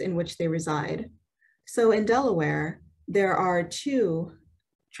states in which they reside. So in Delaware, there are 2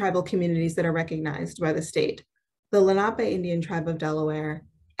 tribal communities that are recognized by the state, the Lenape Indian Tribe of Delaware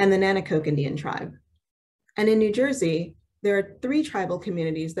and the Nanticoke Indian Tribe. And in New Jersey, there are 3 tribal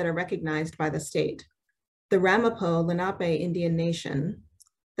communities that are recognized by the state, the Ramapo Lenape Indian Nation,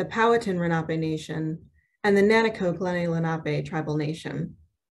 the Powhatan Lenape Nation, and the Nanticoke Lenni-Lenape Tribal Nation.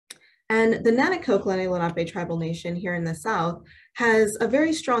 And the Nanticoke Lenni-Lenape Tribal Nation here in the South has a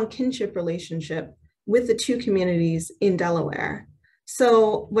very strong kinship relationship with the 2 communities in Delaware.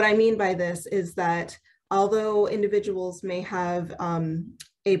 So what I mean by this is that although individuals may have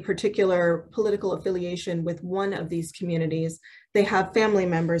a particular political affiliation with one of these communities, they have family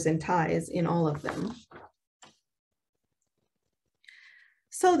members and ties in all of them.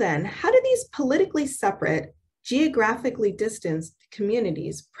 So then, how do these politically separate, geographically distanced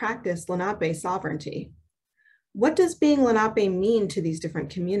communities practice Lenape sovereignty? What does being Lenape mean to these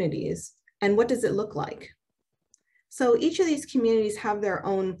different communities, and what does it look like? So each of these communities have their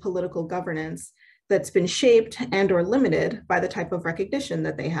own political governance that's been shaped and or limited by the type of recognition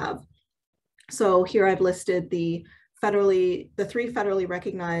that they have. So here I've listed the 3 federally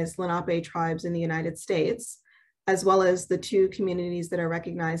recognized Lenape tribes in the United States, as well as the 2 communities that are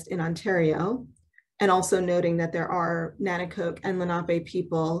recognized in Ontario, and also noting that there are Nanticoke and Lenape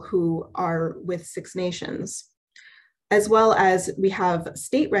people who are with 6 Nations, as well as we have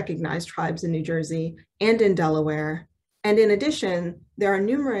state recognized tribes in New Jersey and in Delaware. And in addition, there are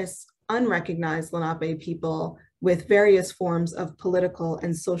numerous unrecognized Lenape people with various forms of political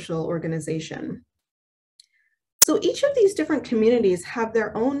and social organization. So each of these different communities have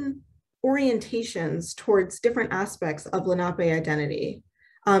their own orientations towards different aspects of Lenape identity.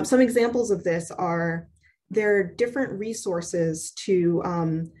 Some examples of this are their different resources to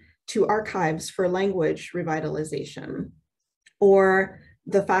archives for language revitalization, or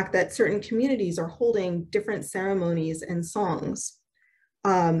the fact that certain communities are holding different ceremonies and songs.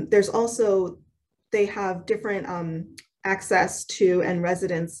 There's also, they have different access to and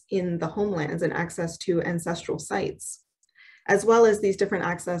residence in the homelands and access to ancestral sites, as well as these different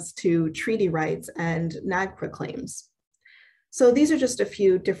access to treaty rights and NAGPRA claims. So these are just a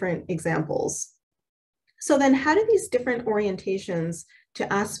few different examples. So then how do these different orientations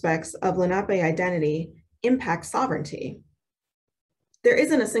to aspects of Lenape identity impact sovereignty? There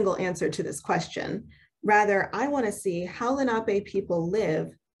isn't a single answer to this question. Rather, I want to see how Lenape people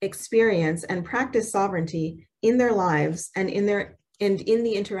live, experience, and practice sovereignty in their lives and in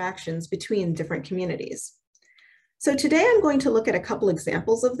the interactions between different communities. So today I'm going to look at a couple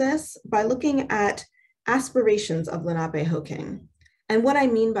examples of this by looking at aspirations of Lenape-Hoking. And what I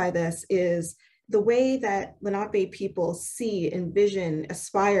mean by this is the way that Lenape people see, envision,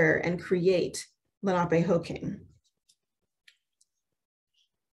 aspire, and create Lenape-Hoking.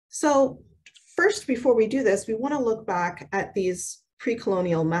 So first, before we do this, we want to look back at these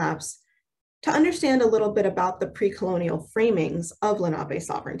pre-colonial maps to understand a little bit about the pre-colonial framings of Lenape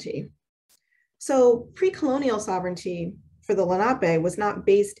sovereignty. So pre-colonial sovereignty for the Lenape was not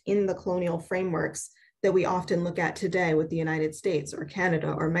based in the colonial frameworks that we often look at today with the United States or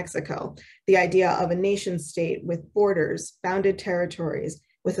Canada or Mexico. The idea of a nation state with borders, bounded territories,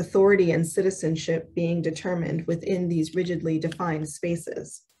 with authority and citizenship being determined within these rigidly defined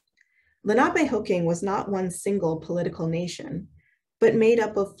spaces. Lenape-Hoking was not one single political nation, but made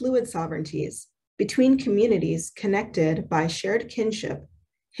up of fluid sovereignties between communities connected by shared kinship,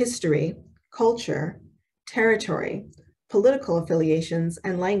 history, culture, territory, political affiliations,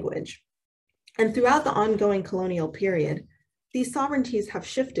 and language. And throughout the ongoing colonial period, these sovereignties have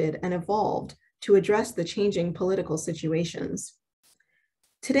shifted and evolved to address the changing political situations.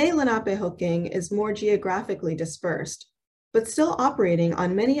 Today, Lenape-Hoking is more geographically dispersed, but still operating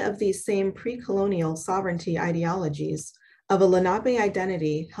on many of these same pre-colonial sovereignty ideologies of a Lenape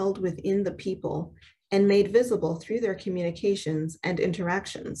identity held within the people and made visible through their communications and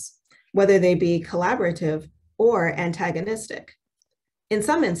interactions, whether they be collaborative or antagonistic. In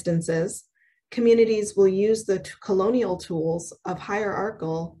some instances, communities will use the colonial tools of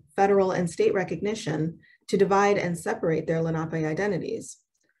hierarchical federal and state recognition to divide and separate their Lenape identities,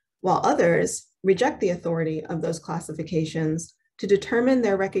 while others reject the authority of those classifications to determine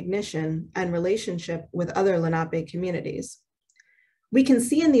their recognition and relationship with other Lenape communities. We can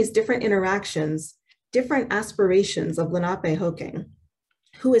see in these different interactions, different aspirations of Lenape-Hoking,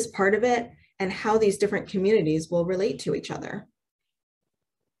 who is part of it, and how these different communities will relate to each other.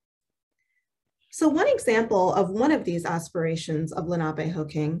 So one example of one of these aspirations of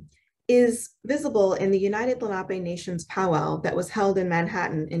Lenape-Hoking is visible in the United Lenape Nations powwow that was held in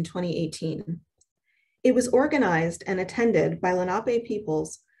Manhattan in 2018. It was organized and attended by Lenape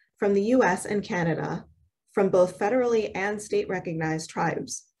peoples from the US and Canada, from both federally and state recognized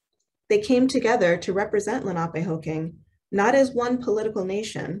tribes. They came together to represent Lenape-Hoking, not as one political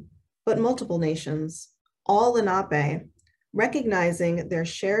nation, but multiple nations, all Lenape, recognizing their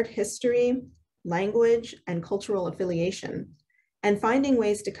shared history, language, and cultural affiliation, and finding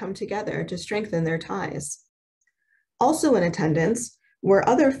ways to come together to strengthen their ties. Also in attendance were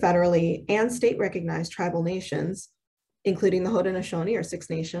other federally and state recognized tribal nations, including the Haudenosaunee or Six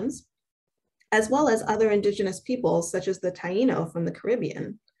Nations, as well as other indigenous peoples such as the Taino from the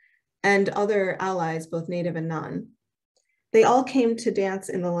Caribbean, and other allies, both native and non. They all came to dance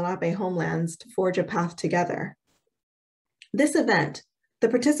in the Lenape homelands to forge a path together. This event, the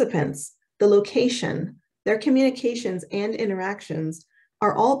participants, the location, their communications and interactions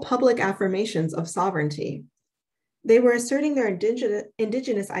are all public affirmations of sovereignty. They were asserting their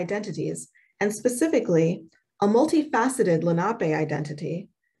indigenous identities, and specifically a multifaceted Lenape identity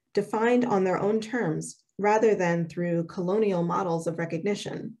defined on their own terms rather than through colonial models of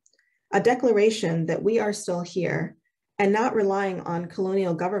recognition, a declaration that we are still here and not relying on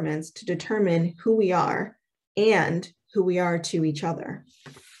colonial governments to determine who we are and who we are to each other.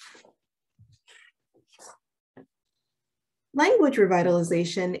 Language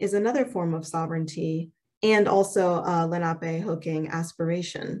revitalization is another form of sovereignty and also a Lenape-Hoking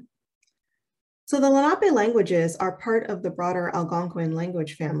aspiration. So the Lenape languages are part of the broader Algonquin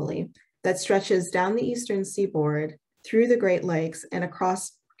language family that stretches down the eastern seaboard, through the Great Lakes, and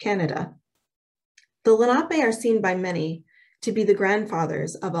across Canada. The Lenape are seen by many to be the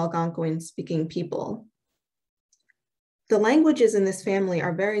grandfathers of Algonquin-speaking people. The languages in this family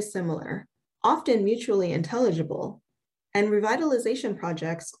are very similar, often mutually intelligible, and revitalization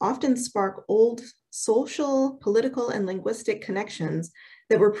projects often spark old social, political, and linguistic connections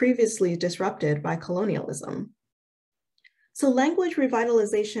that were previously disrupted by colonialism. So language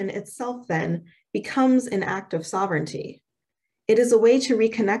revitalization itself then becomes an act of sovereignty. It is a way to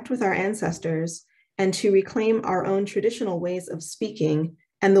reconnect with our ancestors and to reclaim our own traditional ways of speaking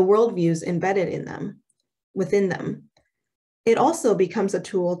and the worldviews embedded in them, within them. It also becomes a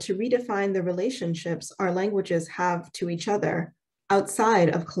tool to redefine the relationships our languages have to each other outside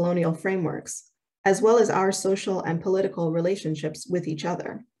of colonial frameworks, as well as our social and political relationships with each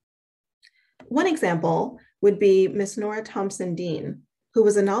other. One example would be Miss Nora Thompson Dean, who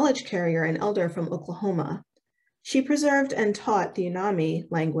was a knowledge carrier and elder from Oklahoma. She preserved and taught the Unami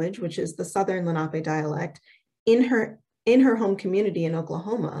language, which is the Southern Lenape dialect, in her home community in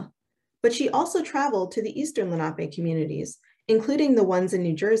Oklahoma, but she also traveled to the Eastern Lenape communities, including the ones in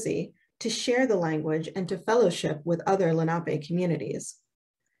New Jersey, to share the language and to fellowship with other Lenape communities.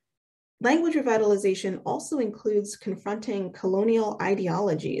 Language revitalization also includes confronting colonial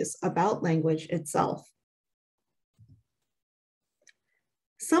ideologies about language itself.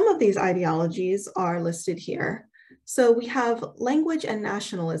 Some of these ideologies are listed here. So we have language and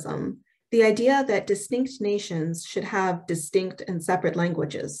nationalism, the idea that distinct nations should have distinct and separate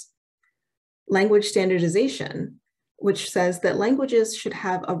languages. Language standardization, which says that languages should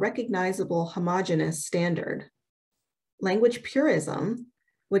have a recognizable homogeneous standard. Language purism,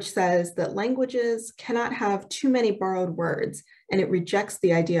 which says that languages cannot have too many borrowed words, and it rejects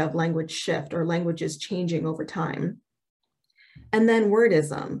the idea of language shift or languages changing over time. And then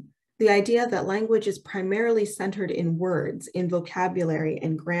wordism, the idea that language is primarily centered in words, in vocabulary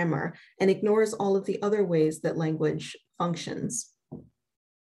and grammar, and ignores all of the other ways that language functions.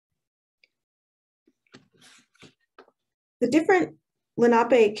 The different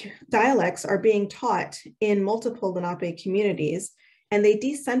Lenape dialects are being taught in multiple Lenape communities, and they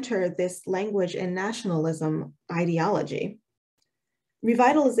decenter this language and nationalism ideology.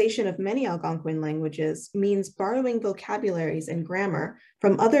 Revitalization of many Algonquin languages means borrowing vocabularies and grammar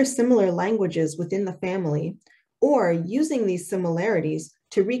from other similar languages within the family, or using these similarities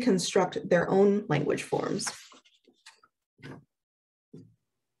to reconstruct their own language forms.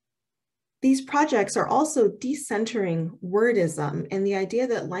 These projects are also decentering wordism and the idea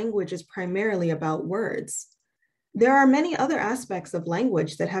that language is primarily about words. There are many other aspects of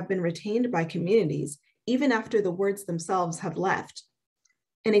language that have been retained by communities even after the words themselves have left.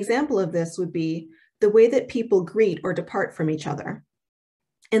 An example of this would be the way that people greet or depart from each other.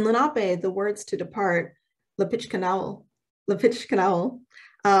 In Lenape, the words to depart, Lepichkanawal,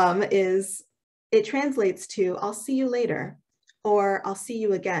 it translates to, I'll see you later, or I'll see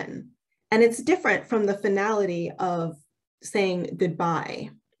you again. And it's different from the finality of saying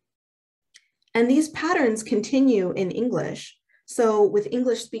goodbye. And these patterns continue in English. So with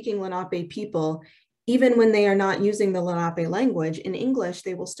English-speaking Lenape people, even when they are not using the Lenape language, in English,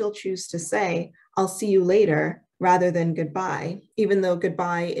 they will still choose to say, I'll see you later, rather than goodbye, even though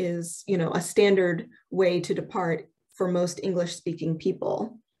goodbye is, a standard way to depart for most English-speaking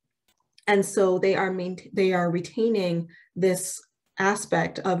people. And so they are retaining this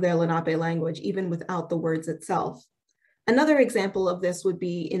aspect of their Lenape language, even without the words itself. Another example of this would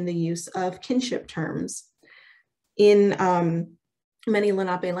be in the use of kinship terms. In many of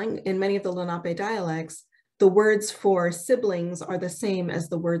the Lenape dialects, the words for siblings are the same as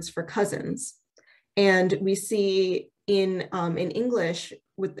the words for cousins. And we see in English,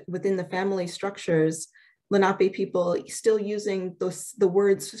 within the family structures, Lenape people still using the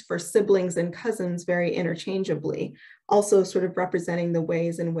words for siblings and cousins very interchangeably, also sort of representing the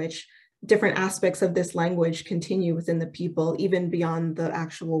ways in which different aspects of this language continue within the people, even beyond the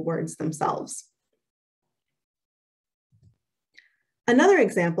actual words themselves. Another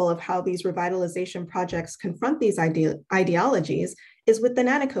example of how these revitalization projects confront these ideologies is with the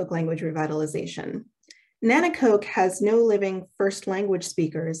Nanticoke language revitalization. Nanticoke has no living first language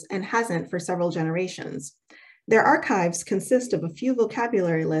speakers and hasn't for several generations. Their archives consist of a few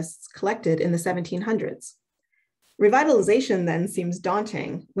vocabulary lists collected in the 1700s. Revitalization then seems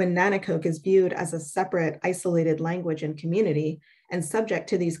daunting when Nanticoke is viewed as a separate, isolated language and community and subject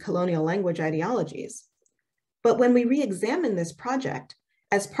to these colonial language ideologies. But when we re-examine this project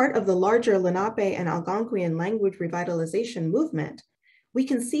as part of the larger Lenape and Algonquian language revitalization movement, we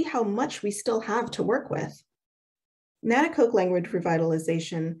can see how much we still have to work with. Nanticoke language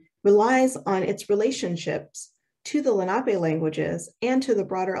revitalization relies on its relationships to the Lenape languages and to the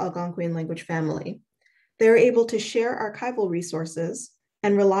broader Algonquian language family. They are able to share archival resources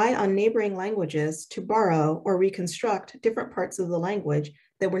and rely on neighboring languages to borrow or reconstruct different parts of the language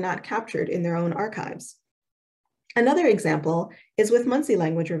that were not captured in their own archives. Another example is with Munsee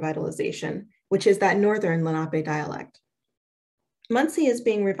language revitalization, which is that northern Lenape dialect. Munsee is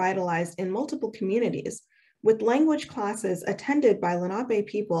being revitalized in multiple communities with language classes attended by Lenape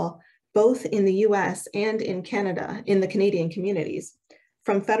people, both in the US and in Canada, in the Canadian communities,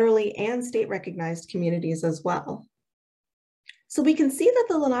 from federally and state recognized communities as well. So we can see that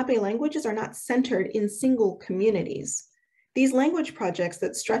the Lenape languages are not centered in single communities. These language projects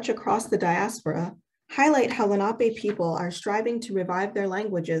that stretch across the diaspora highlight how Lenape people are striving to revive their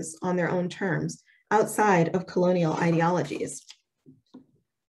languages on their own terms, outside of colonial ideologies.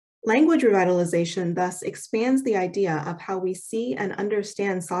 Language revitalization thus expands the idea of how we see and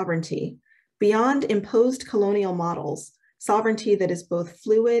understand sovereignty beyond imposed colonial models, sovereignty that is both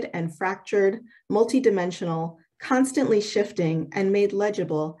fluid and fractured, multidimensional, constantly shifting, and made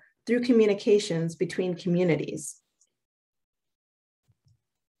legible through communications between communities.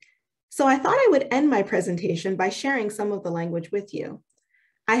 So I thought I would end my presentation by sharing some of the language with you.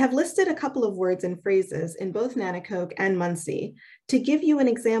 I have listed a couple of words and phrases in both Nanticoke and Munsee to give you an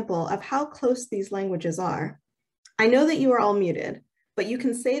example of how close these languages are. I know that you are all muted, but you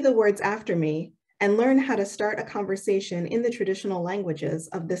can say the words after me and learn how to start a conversation in the traditional languages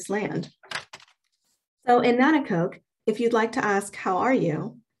of this land. So in Nanticoke, if you'd like to ask, how are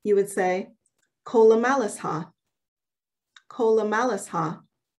you? You would say, Kola malis ha. Kola malis ha.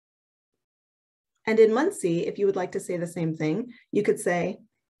 And in Munsee, if you would like to say the same thing, you could say,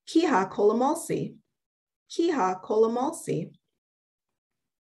 Kiha kola malsi. Kiha kola malsi.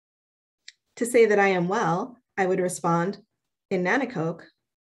 To say that I am well, I would respond, in Nanticoke,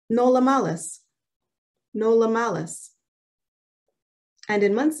 Nola malis. Nola malis. And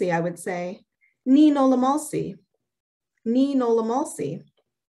in Munsee, I would say, Ni nola malsi. Ni nola malsi.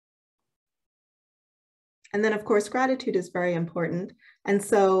 And then, of course, gratitude is very important. And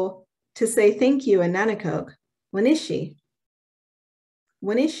so to say thank you in Nanticoke, wanishi.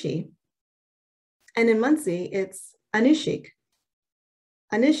 Wanishi. And in Munsee, it's anushik.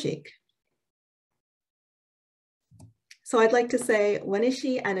 Anushik. So I'd like to say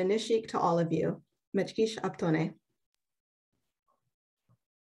wanishi and anushik to all of you. Mechkish aptone.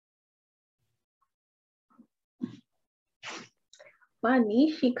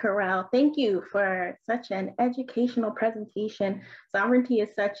 Wanishi, Karelle, thank you for such an educational presentation. Sovereignty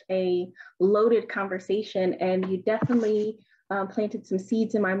is such a loaded conversation, and you definitely planted some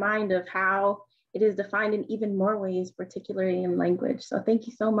seeds in my mind of how it is defined in even more ways, particularly in language. So thank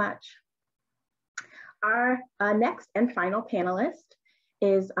you so much. Our next and final panelist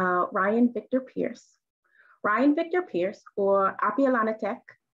is Ryan Victor Pierce. Ryan Victor Pierce, or Apialanatek,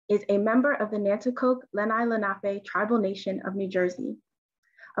 is a member of the Nanticoke Lenni-Lenape tribal nation of New Jersey.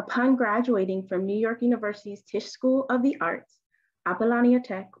 Upon graduating from New York University's Tisch School of the Arts,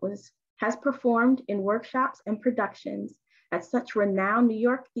 Apialanatek has performed in workshops and productions at such renowned New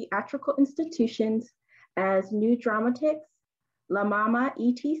York theatrical institutions as New Dramatics, La Mama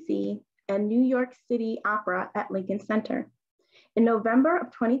ETC, and New York City Opera at Lincoln Center. In November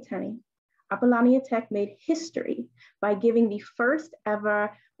of 2020, Apialanatek made history by giving the first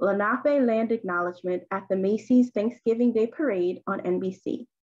ever Lenape land acknowledgement at the Macy's Thanksgiving Day Parade on NBC.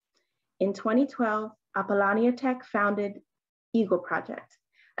 In 2012, Apialanatek founded Eagle Project,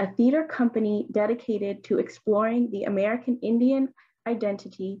 a theater company dedicated to exploring the American Indian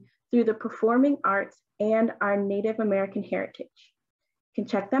identity through the performing arts and our Native American heritage. You can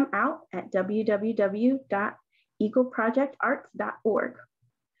check them out at www.eagleprojectarts.org.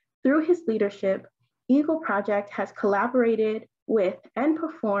 Through his leadership, Eagle Project has collaborated with and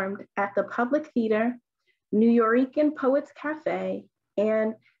performed at the Public Theater, Nuyorican Poets Cafe,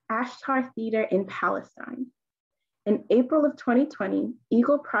 and Ashtar Theater in Palestine. In April of 2020,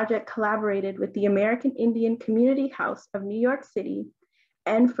 Eagle Project collaborated with the American Indian Community House of New York City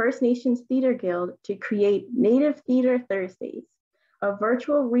and First Nations Theater Guild to create Native Theater Thursdays, a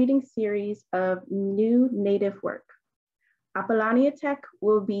virtual reading series of new Native work. Apialanatek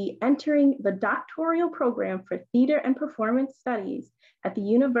will be entering the doctoral program for theater and performance studies at the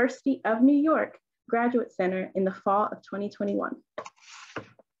University of New York Graduate Center in the fall of 2021.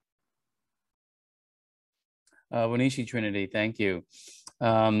 Wanishi Trinity, thank you.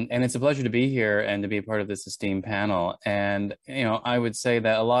 And it's a pleasure to be here and to be a part of this esteemed panel. And, you know, I would say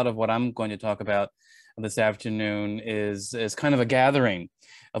that a lot of what I'm going to talk about this afternoon is kind of a gathering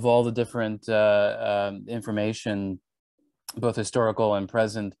of all the different information, both historical and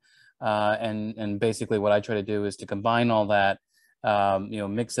present, and basically what I try to do is to combine all that, you know,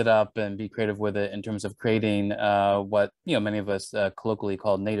 mix it up and be creative with it in terms of creating what, you know, many of us colloquially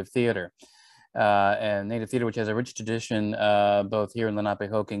call native theater. And native theater, which has a rich tradition both here in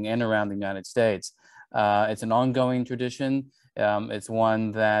Lenapehoking and around the United States. It's an ongoing tradition. It's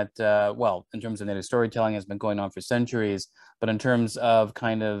one that, well, in terms of native storytelling, has been going on for centuries, but in terms of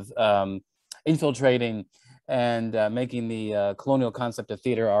kind of infiltrating and making the colonial concept of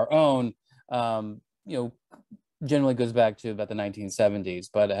theater our own, you know, generally goes back to about the 1970s,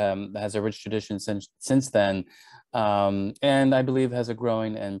 but has a rich tradition since then, and I believe has a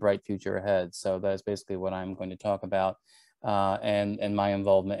growing and bright future ahead. So that is basically what I'm going to talk about, and my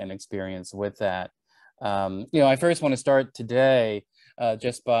involvement and experience with that. You know, I first want to start today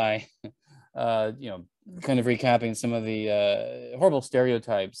just by, you know, kind of recapping some of the horrible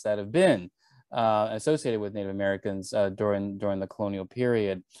stereotypes that have been associated with Native Americans during the colonial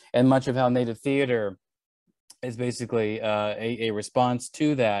period, and much of how Native theater is basically a response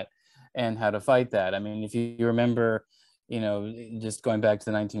to that and how to fight that. I mean, if you remember, you know, just going back to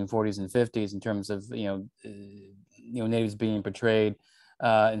the 1940s and 50s in terms of, you know, natives being portrayed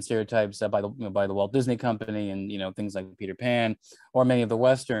and stereotypes by the Walt Disney Company, and things like Peter Pan, or many of the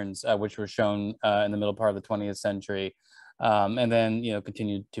westerns which were shown in the middle part of the 20th century, and then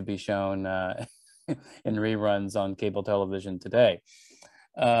continued to be shown in reruns on cable television today.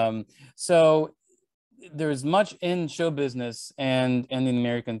 So there's much in show business and in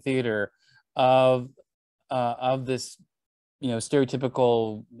American theater of this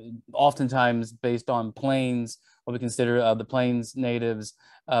stereotypical, oftentimes based on plains, what we consider the plains natives,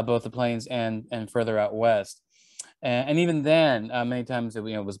 both the plains and further out west. And even then, many times it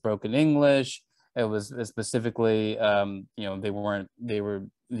was broken English. It was specifically, they were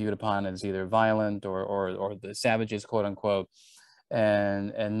viewed upon as either violent or the savages, quote unquote,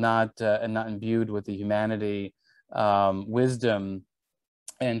 and not imbued with the humanity, wisdom,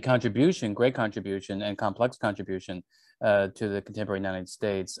 and contribution, great contribution and complex contribution to the contemporary United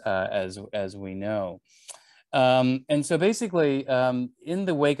States, as we know. And so basically, in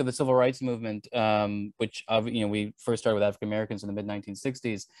the wake of the Civil Rights Movement, which we first started with African Americans in the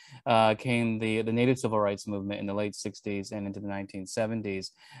mid-1960s, came the Native Civil Rights Movement in the late 60s and into the 1970s.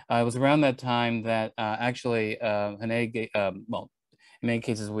 It was around that time that actually well, in many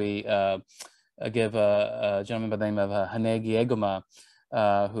cases we give a gentleman by the name of Hane Giegoma,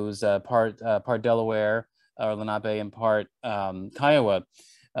 who's part Delaware or Lenape and part Kiowa,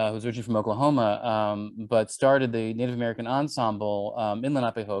 who's originally from Oklahoma, but started the Native American Ensemble in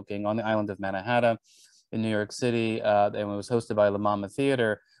Lenapehoking on the island of Mannahatta in New York City, and it was hosted by La Mama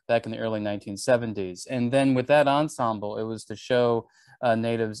Theater back in the early 1970s. And then with that ensemble, it was to show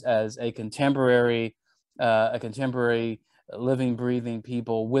natives as a contemporary living, breathing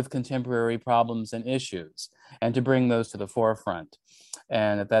people with contemporary problems and issues, and to bring those to the forefront.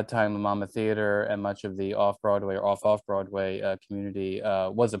 And at that time, the Mama Theater and much of the off-Broadway or off-Broadway community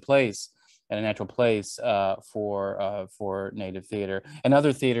was a place and a natural place for Native theater and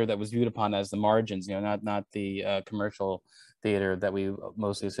other theater that was viewed upon as the margins, not the commercial theater that we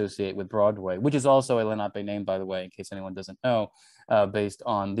mostly associate with Broadway, which is also a Lenape name, by the way, in case anyone doesn't know, based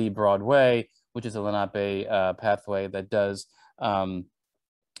on the Broadway, which is a Lenape pathway that does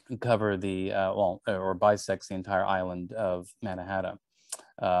cover the, or bisects the entire island of Mannahatta,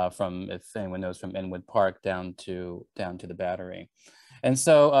 from, if anyone knows, from Inwood Park down to the Battery. And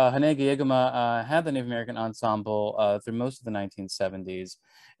so Hane Giegoma had the Native American Ensemble through most of the 1970s.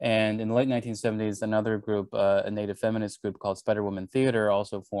 And in the late 1970s, another group, a Native feminist group called Spider Woman Theater,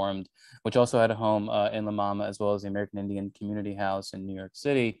 also formed, which also had a home in La Mama, as well as the American Indian Community House in New York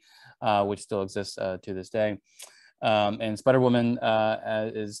City, which still exists to this day. And Spider Woman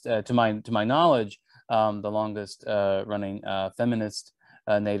is, to my knowledge, the longest running feminist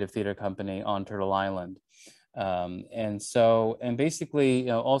Native theater company on Turtle Island. And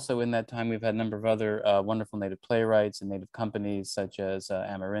basically, also in that time, we've had a number of other wonderful Native playwrights and Native companies, such as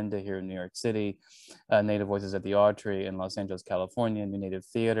Amarinda here in New York City, Native Voices at the Autry in Los Angeles, California, New Native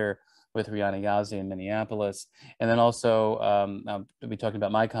Theater with Rihanna Yazi in Minneapolis. And then also, I'll be talking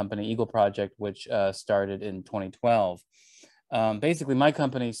about my company, Eagle Project, which started in 2012. Basically, my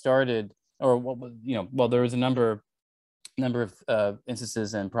company started, well, there was a number of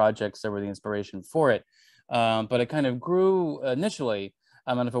instances and projects that were the inspiration for it. But it kind of grew initially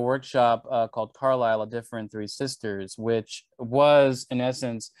out of a workshop called Carlisle, A Different Three Sisters, which was, in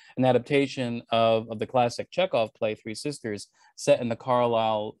essence, an adaptation of the classic Chekhov play Three Sisters, set in the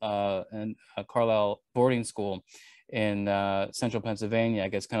Carlisle boarding school in central Pennsylvania, I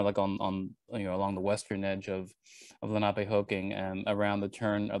guess kind of like on along the western edge of Lenapehoking, around the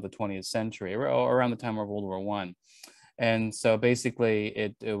turn of the 20th century, or around the time of World War I. And so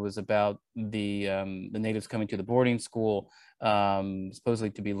basically, it was about the natives coming to the boarding school, supposedly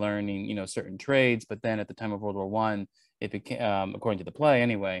to be learning, certain trades. But then at the time of World War I, it became, according to the play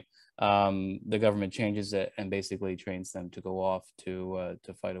anyway, the government changes it and basically trains them to go off to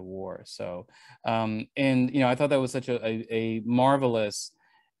fight a war. So, I thought that was such a marvelous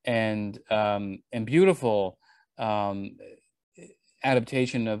and beautiful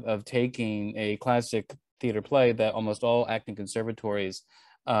adaptation of taking a classic theater play that almost all acting conservatories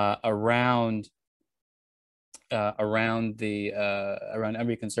around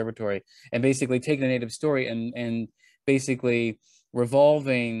every conservatory, and basically taking a Native story and basically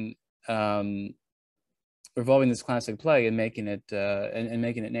revolving this classic play and making it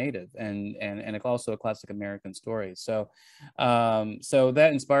Native and also a classic American story. So so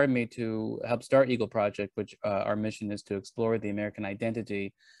that inspired me to help start Eagle Project, which our mission is to explore the American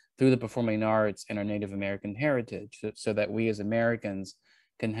identity through the performing arts and our Native American heritage, so that we as Americans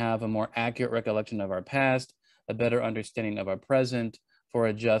can have a more accurate recollection of our past, a better understanding of our present, for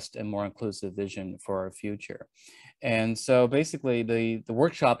a just and more inclusive vision for our future. And so basically the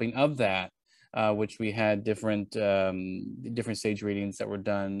workshopping of that, which we had different stage readings that were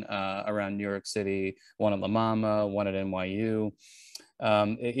done around New York City, one at La Mama, one at NYU.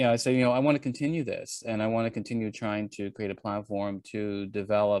 I say, I want to continue this, and I want to continue trying to create a platform to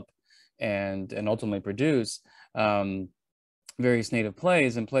develop and ultimately produce various Native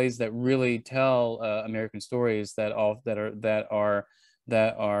plays, and plays that really tell American stories that are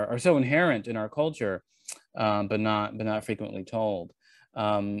so inherent in our culture, but not frequently told.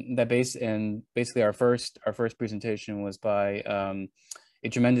 Basically our first presentation was by a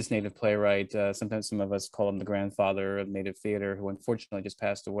tremendous Native playwright. Sometimes some of us call him the grandfather of Native theater, who unfortunately just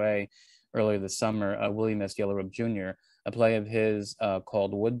passed away earlier this summer, William S. Yellow Robe Jr., a play of his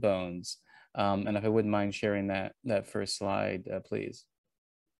called Wood Bones. And if I wouldn't mind sharing that first slide, please.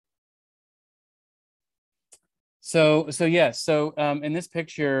 So in this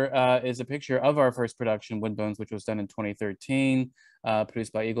picture is a picture of our first production, Wood Bones, which was done in 2013,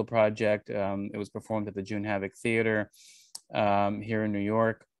 produced by Eagle Project. It was performed at the June Havoc Theater here in New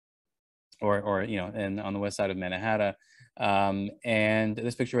York, or on the west side of Manhattan. And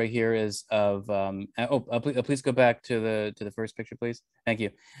this picture right here is of please go back to the first picture, please. Thank you.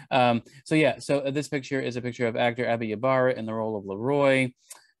 So this picture is a picture of actor Abby Ybarra in the role of Leroy,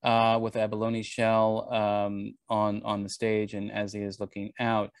 with the abalone shell on the stage, and as he is looking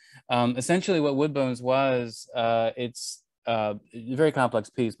out. Essentially what Wood Bones was, it's a very complex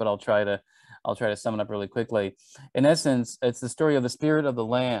piece, but I'll try to sum it up really quickly. In essence, it's the story of the spirit of the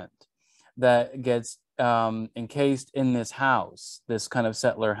land that gets encased in this house, this kind of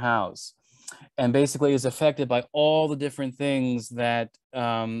settler house, and basically is affected by all the different things that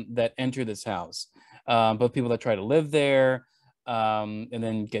enter this house, both people that try to live there, and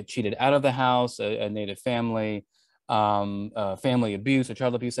then get cheated out of the house, a Native family, family abuse or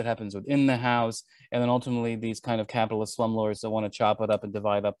child abuse that happens within the house, and then ultimately these kind of capitalist slumlords that want to chop it up and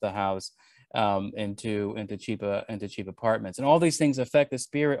divide up the house into cheap apartments. And all these things affect the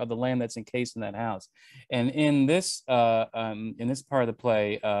spirit of the land that's encased in that house. And in this part of the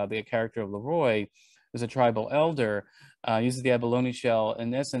play, the character of Leroy, who's a tribal elder, uses the abalone shell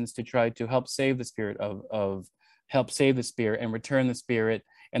in essence to try to help save the spirit and return the spirit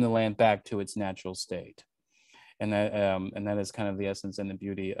and the land back to its natural state. And that is kind of the essence and the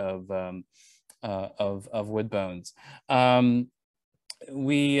beauty of Wood Bones.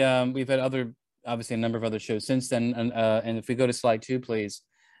 We've had obviously a number of other shows since then, and if we go to slide 2, please,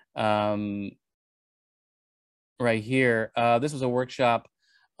 right here, this was a workshop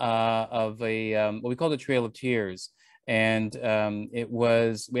of what we called the Trail of Tears, and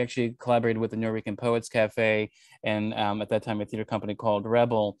we actually collaborated with the Nuyorican Poets Cafe, and at that time a theater company called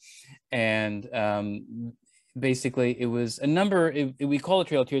Rebel, and basically it was a number. We call it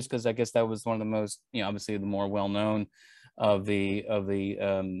Trail of Tears because I guess that was one of the most, obviously the more well-known of the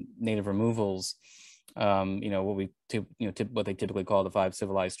Native removals, what they typically call the 5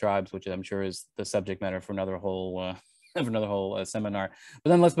 civilized tribes, which I'm sure is the subject matter for another whole seminar.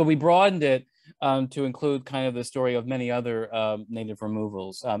 But we broadened it to include kind of the story of many other Native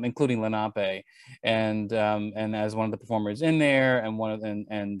removals, including Lenape, and as one of the performers in there,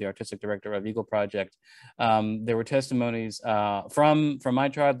 and the artistic director of Eagle Project, there were testimonies from my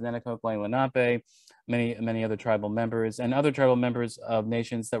tribe, the Nanticoke Lenni-Lenape, many other tribal members, and other tribal members of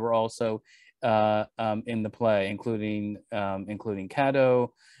nations that were also in the play, including Caddo,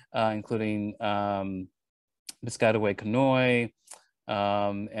 including Piscataway Kanoi,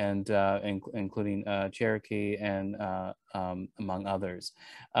 and including Cherokee, and among others.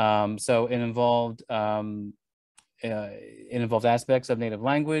 So it involved aspects of Native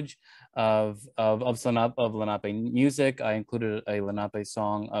language, of Lenape music. I included a Lenape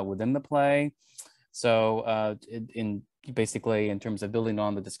song within the play. So basically in terms of building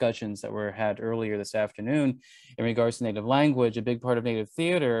on the discussions that were had earlier this afternoon in regards to Native language, a big part of Native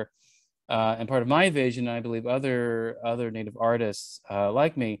theater, and part of my vision, I believe other Native artists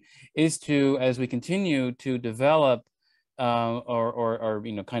like me, is to, as we continue to develop or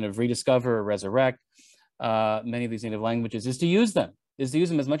kind of rediscover or resurrect many of these Native languages, is to use them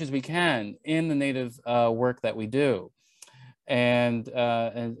as much as we can in the Native work that we do. And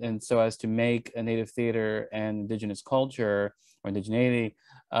so as to make a Native theater and Indigenous culture or Indigeneity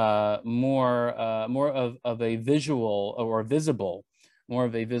more of a visual or visible, more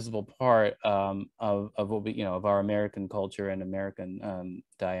of a visible part of what we, of our American culture and American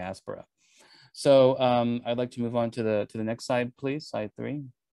diaspora. So I'd like to move on to the next slide, please, slide 3.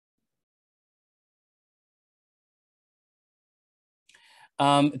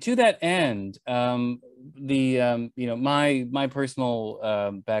 To that end, my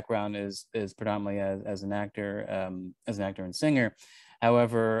personal background is predominantly as an actor and singer.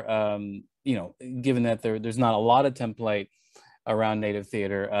 However, given that there's not a lot of template around Native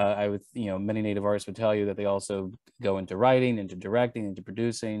theater, I would, many Native artists would tell you that they also go into writing, into directing, into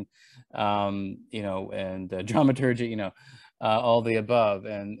producing, and dramaturgy, all the above,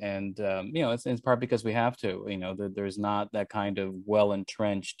 and it's in part because we have to. There's not that kind of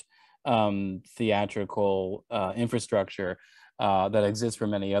well-entrenched theatrical infrastructure that exists for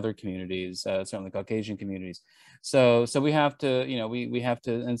many other communities, certainly Caucasian communities. So we have to, we have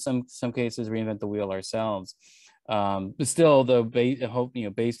to, in some cases, reinvent the wheel ourselves. But still, though,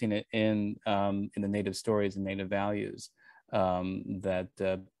 basing it in the Native stories and Native values. That's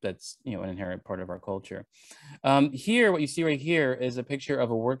an inherent part of our culture. Here, what you see right here is a picture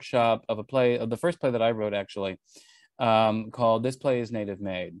of a workshop of a play, of the first play that I wrote, actually, called "This Play is Native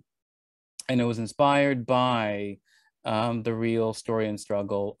Made," and it was inspired by the real story and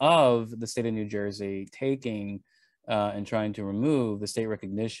struggle of the state of New Jersey taking and trying to remove the state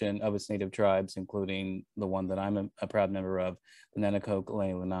recognition of its Native tribes, including the one that I'm a proud member of, the Nanticoke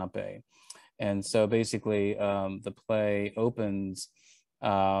Lenni-Lenape. And so basically, the play opens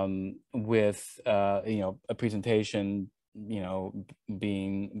with a presentation,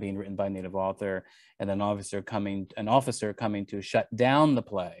 being written by a Native author, and then an officer coming to shut down the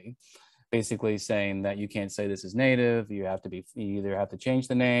play, basically saying that you can't say this is Native. You either have to change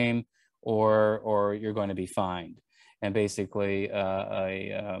the name, or you're going to be fined. And basically,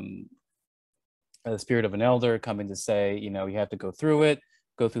 the spirit of an elder coming to say, you have to go through it,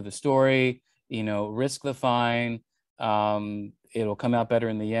 go through the story, risk the fine. It'll come out better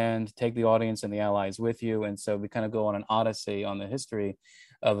in the end. Take the audience and the allies with you. And so we kind of go on an odyssey on the history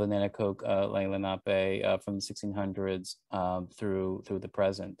of the Nanticoke Lenni-Lenape from the 1600s through the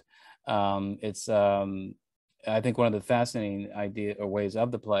present. It's I think one of the fascinating ways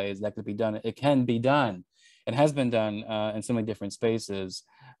of the play is that could be done. It can be done. It has been done in so many different spaces.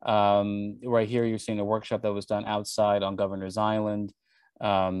 Right here, you're seeing a workshop that was done outside on Governor's Island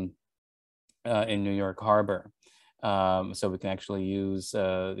in New York Harbor. So we can actually use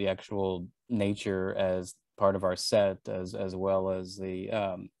the actual nature as part of our set, as well as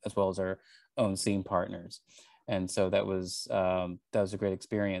our own scene partners. And so that was a great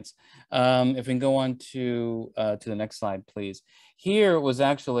experience. If we can go on to the next slide, please. Here was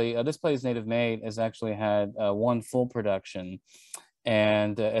actually, This Play is Native Made has actually had one full production.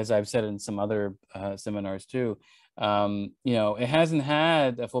 And as I've said in some other seminars too, it hasn't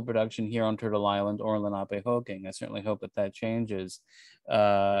had a full production here on Turtle Island or in Lenape-Hoking. I certainly hope that changes,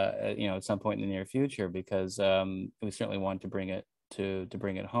 at some point in the near future, because we certainly want to bring it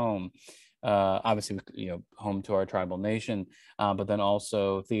bring it home. Obviously, home to our tribal nation, but then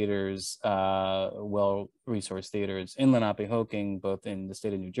also theaters, well-resourced theaters in Lenape-Hoking, both in the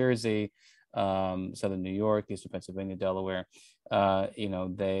state of New Jersey, southern New York, eastern Pennsylvania, Delaware.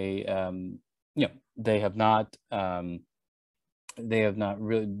 They have not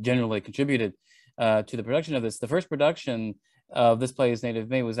really generally contributed to the production of this. The first production of This Play is Native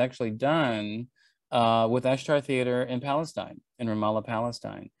Made was actually done with Ashtar Theater in Palestine, in Ramallah,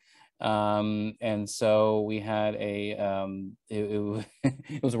 Palestine. And so we had it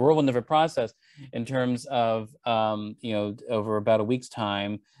was a whirlwind of a process in terms of, over about a week's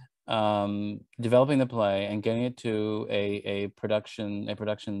time, developing the play and getting it to a production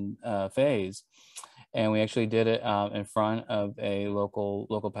phase. And we actually did it in front of a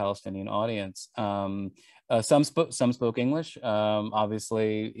local Palestinian audience. Some spoke English.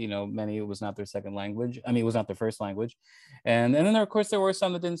 Obviously, many, it was not their second language. I mean, it was not their first language. And then of course there were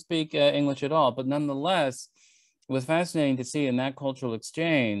some that didn't speak English at all. But nonetheless, it was fascinating to see in that cultural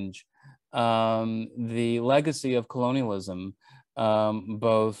exchange the legacy of colonialism,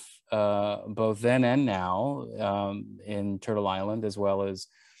 both then and now, in Turtle Island, as well as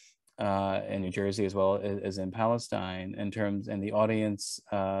in New Jersey, as well as in Palestine, and the audience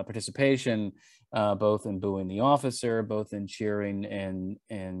participation, both in booing the officer, both in cheering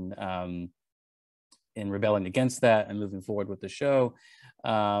and rebelling against that and moving forward with the show.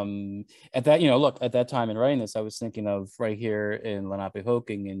 At that time in writing this, I was thinking of right here in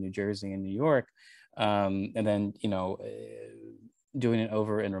Lenape-Hoking in New Jersey and New York, and then doing it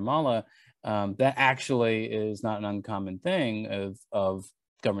over in Ramallah. That actually is not an uncommon thing of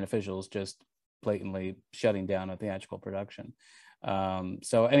government officials just blatantly shutting down a theatrical production.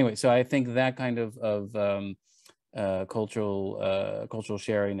 So I think that kind of cultural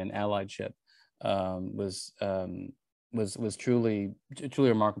sharing and allyship was was truly a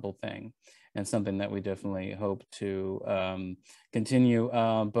remarkable thing, and something that we definitely hope to continue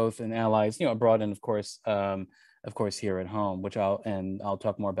both in allies, abroad, and of course here at home, which I'll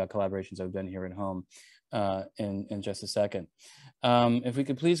talk more about collaborations I've done here at home in just a second. If we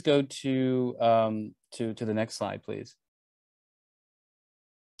could please go to the next slide, please.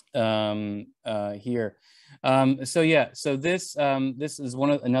 Here. So this is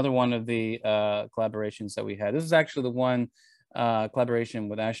another one of the collaborations that we had. This is actually the one collaboration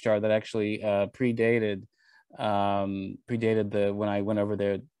with Ashtar that actually predated when I went over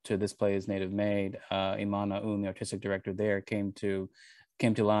there to This Play is Native Made. Imana the artistic director there, came to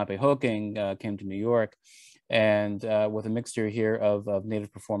Lenape Hoking, came to New York, and with a mixture here of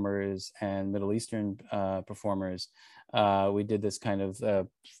Native performers and Middle Eastern performers, we did this kind of a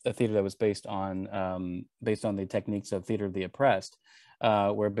theater that was based on the techniques of theater of the oppressed,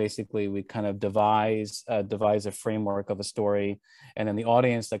 where basically we kind of devise a framework of a story, and then the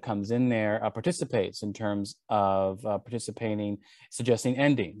audience that comes in there participates in terms of suggesting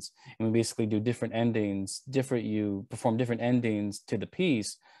endings, and we basically do different endings. You perform different endings to the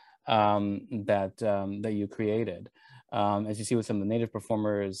piece that you created. As you see with some of the Native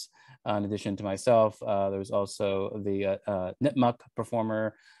performers, in addition to myself, there's also the Nipmuc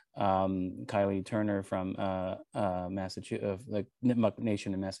performer, Kylie Turner from Massachusetts, the Nipmuc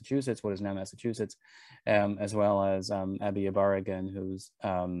Nation in Massachusetts, what is now Massachusetts, as well as Abby Abaragan, who's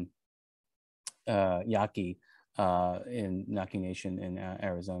Yaqui in Yaqui Nation in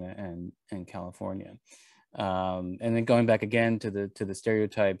Arizona and California. And then going back again to the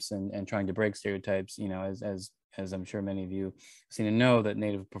stereotypes and trying to break stereotypes, as I'm sure many of you have seen and know, that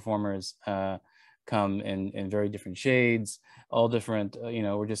Native performers come in very different shades, all different.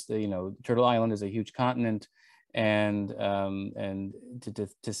 We're just Turtle Island is a huge continent, and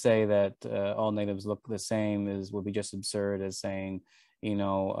to say that all Natives look the same would be just absurd as saying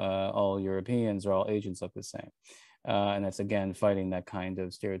all Europeans or all Asians look the same. And that's again fighting that kind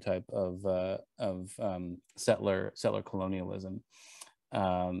of stereotype of settler colonialism.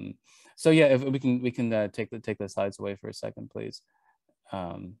 So yeah, if we can take the slides away for a second, please.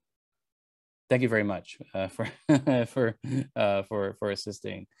 Thank you very much for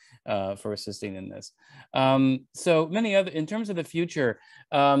assisting in this. So many other, in terms of the future,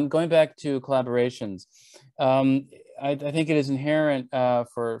 going back to collaborations, I think it is inherent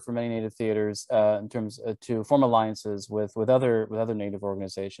for many Native theaters in terms to form alliances with other Native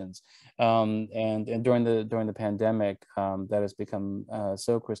organizations, and during the pandemic, that has become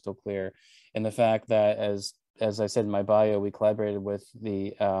so crystal clear in the fact that, as I said in my bio, we collaborated with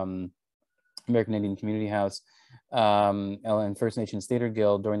the American Indian Community House and First Nations Theater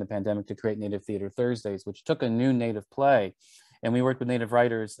Guild during the pandemic to create Native Theater Thursdays, which took a new Native play. And we worked with Native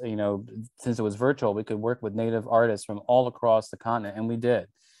writers, since it was virtual, we could work with Native artists from all across the continent, and we did,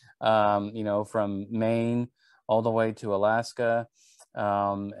 from Maine all the way to Alaska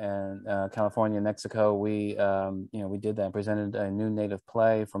and California, Mexico. We did that, presented a new Native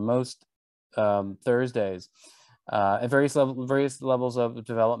play for most Thursdays. At various levels of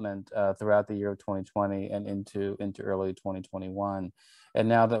development throughout the year of 2020 and into early 2021, and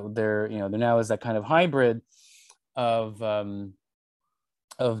now that there now is that kind of hybrid of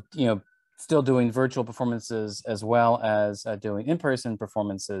still doing virtual performances as well as doing in-person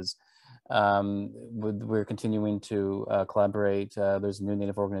performances. We're continuing to collaborate. There's a new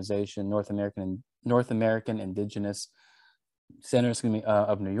Native organization, North American Indigenous Center,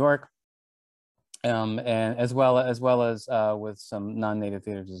 of New York. And as well as with some non-Native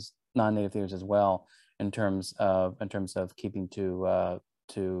theaters as well, in terms of keeping to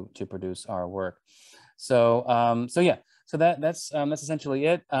produce our work. So that's essentially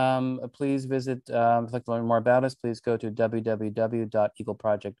it. Please visit, if you'd like to learn more about us, please go to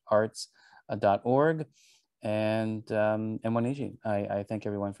www.eagleprojectarts.org. And Wanishi, I thank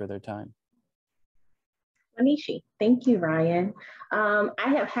everyone for their time. Wanishi, thank you, Ryan. I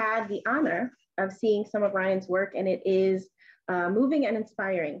have had the honor of seeing some of Ryan's work, and it is moving and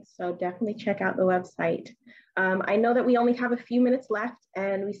inspiring. So definitely check out the website. I know that we only have a few minutes left,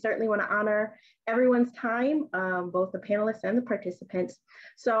 and we certainly want to honor everyone's time, both the panelists and the participants.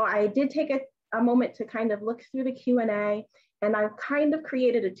 So I did take a moment to kind of look through the Q&A, and I've kind of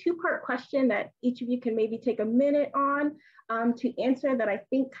created a two-part question that each of you can maybe take a minute on to answer, that I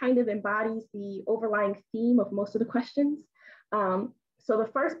think kind of embodies the overlying theme of most of the questions. So the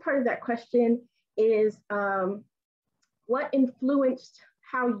first part of that question is, what influenced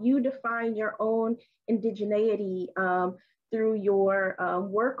how you define your own indigeneity through your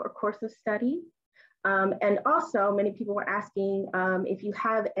work or course of study? And also, many people were asking if you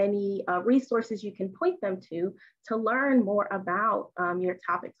have any resources you can point them to learn more about your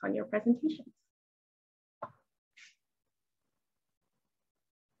topics on your presentations.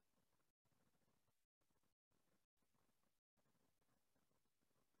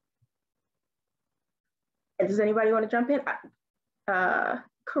 And does anybody want to jump in?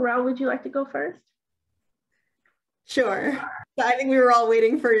 Karelle, would you like to go first? Sure. I think we were all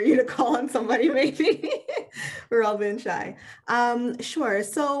waiting for you to call on somebody, maybe. We're all being shy. Sure.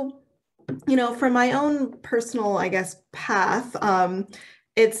 So, you know, for my own personal, I guess, path,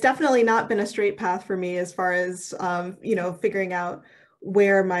 it's definitely not been a straight path for me as far as, you know, figuring out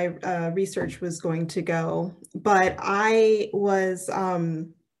where my research was going to go. But I was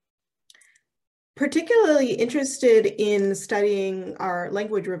particularly interested in studying our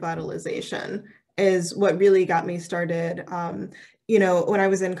language revitalization is what really got me started. You know, when I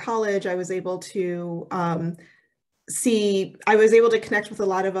was in college, I was able to I was able to connect with a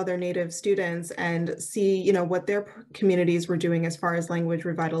lot of other Native students and see, you know, what their communities were doing as far as language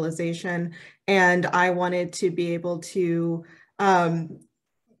revitalization. And I wanted to be able to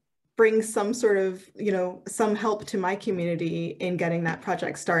bring some sort of, you know, some help to my community in getting that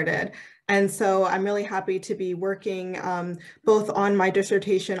project started. And so I'm really happy to be working both on my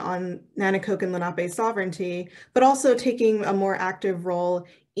dissertation on Nanticoke and Lenape sovereignty, but also taking a more active role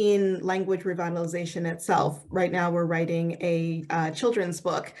in language revitalization itself. Right now, we're writing a children's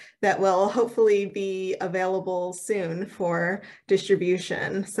book that will hopefully be available soon for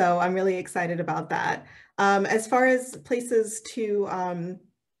distribution. So I'm really excited about that. As far as places to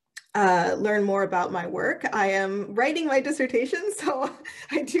learn more about my work, I am writing my dissertation, so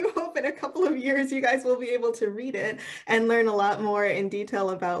I do hope in a couple of years you guys will be able to read it and learn a lot more in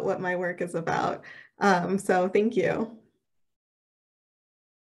detail about what my work is about. So thank you.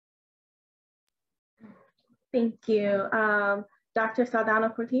 Thank you. Dr.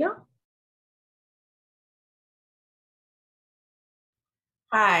 Saldaña-Portillo?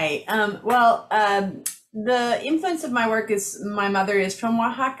 Hi. The influence of my work is my mother is from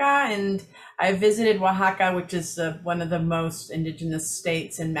Oaxaca, and I visited Oaxaca, which is one of the most indigenous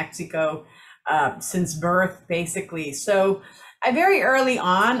states in Mexico since birth, basically. So I very early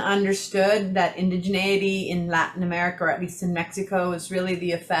on understood that indigeneity in Latin America, or at least in Mexico, is really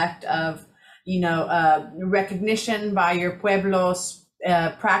the effect of, you know, recognition by your pueblos,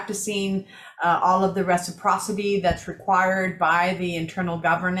 practicing all of the reciprocity that's required by the internal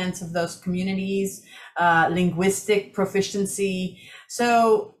governance of those communities, linguistic proficiency.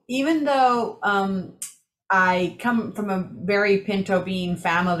 So even though I come from a very pinto bean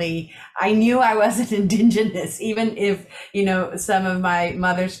family, I knew I wasn't indigenous, even if, you know, some of my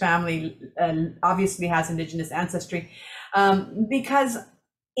mother's family obviously has indigenous ancestry, because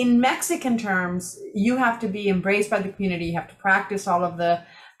in Mexican terms, you have to be embraced by the community, you have to practice all of the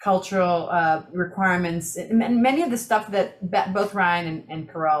cultural requirements and many of the stuff that both Ryan and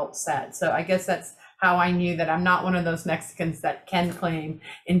Karelle said. So I guess that's how I knew that I'm not one of those Mexicans that can claim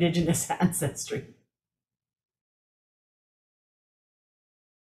indigenous ancestry.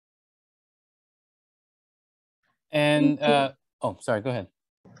 And oh, sorry, go ahead.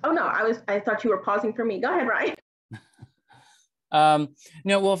 Oh no, I thought you were pausing for me. Go ahead, Ryan.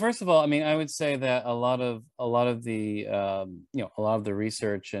 No, well, first of all, I mean, I would say that a lot of the you know, a lot of the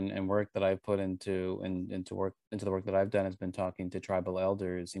research and work that I put into the work that I've done has been talking to tribal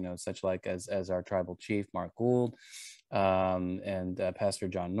elders, you know, such like as our tribal chief Mark Gould, and Pastor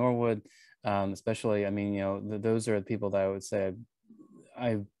John Norwood, especially. I mean, you know, those are the people that I would say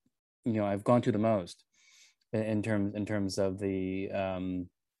I've gone to the most in terms of the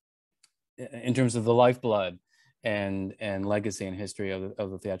lifeblood and legacy and history of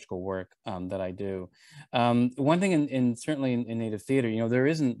the theatrical work that I do. One thing certainly in Native theater, you know, there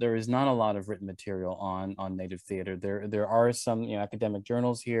is not a lot of written material on Native theater. There are some, you know, academic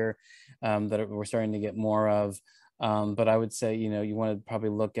journals here that we're starting to get more of. But I would say, you know, you want to probably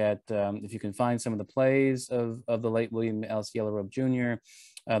look at if you can find some of the plays of the late William Ellis Yellow Robe Jr.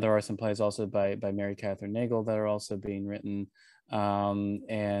 There are some plays also by Mary Catherine Nagel that are also being written,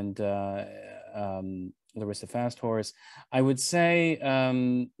 and Larissa Fast Horse. I would say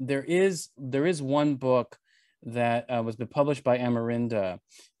there is one book that was published by Amarinda,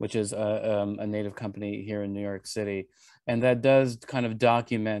 which is a Native company here in New York City, and that does kind of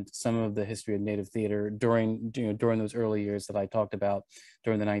document some of the history of Native theater during those early years that I talked about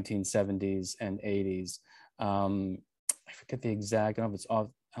during the 1970s and 80s. I forget the exact. I don't know if it's off.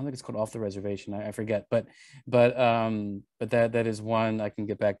 I don't think it's called Off the Reservation. I forget, but that is one. I can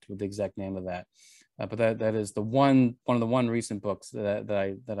get back to the exact name of that. But that is one of the recent books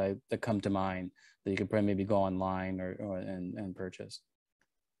that come to mind that you could probably maybe go online and purchase.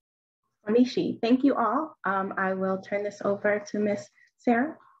 Amishi, thank you all. I will turn this over to Miss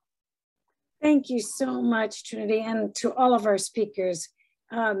Sarah. Thank you so much, Trinity, and to all of our speakers.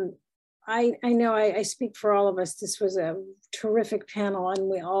 I know I speak for all of us. This was a terrific panel and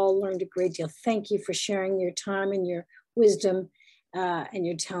we all learned a great deal. Thank you for sharing your time and your wisdom and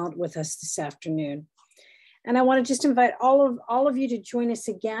your talent with us this afternoon. And I want to just invite all of you to join us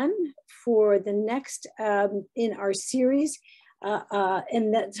again for the next in our series.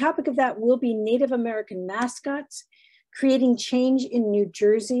 And the topic of that will be Native American mascots, creating change in New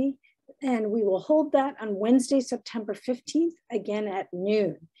Jersey. And we will hold that on Wednesday, September 15th, again at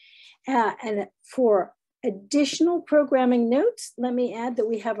noon. And for additional programming notes, let me add that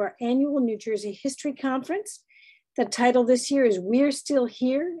we have our annual New Jersey History Conference. The title this year is We're Still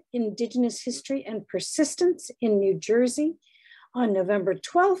Here, Indigenous History and Persistence in New Jersey. On November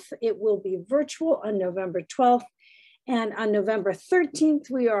 12th, it will be virtual on November 12th. And on November 13th,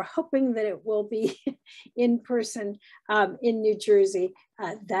 we are hoping that it will be in person in New Jersey.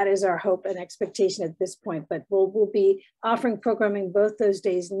 That is our hope and expectation at this point, but we'll be offering programming both those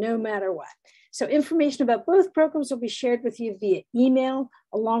days, no matter what. So information about both programs will be shared with you via email,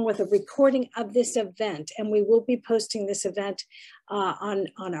 along with a recording of this event. And we will be posting this event on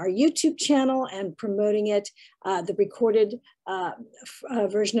our YouTube channel and promoting it, the recorded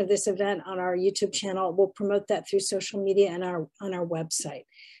version of this event on our YouTube channel. We'll promote that through social media and on our website.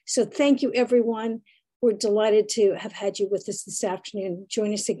 So thank you, everyone. We're delighted to have had you with us this afternoon.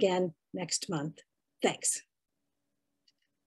 Join us again next month. Thanks.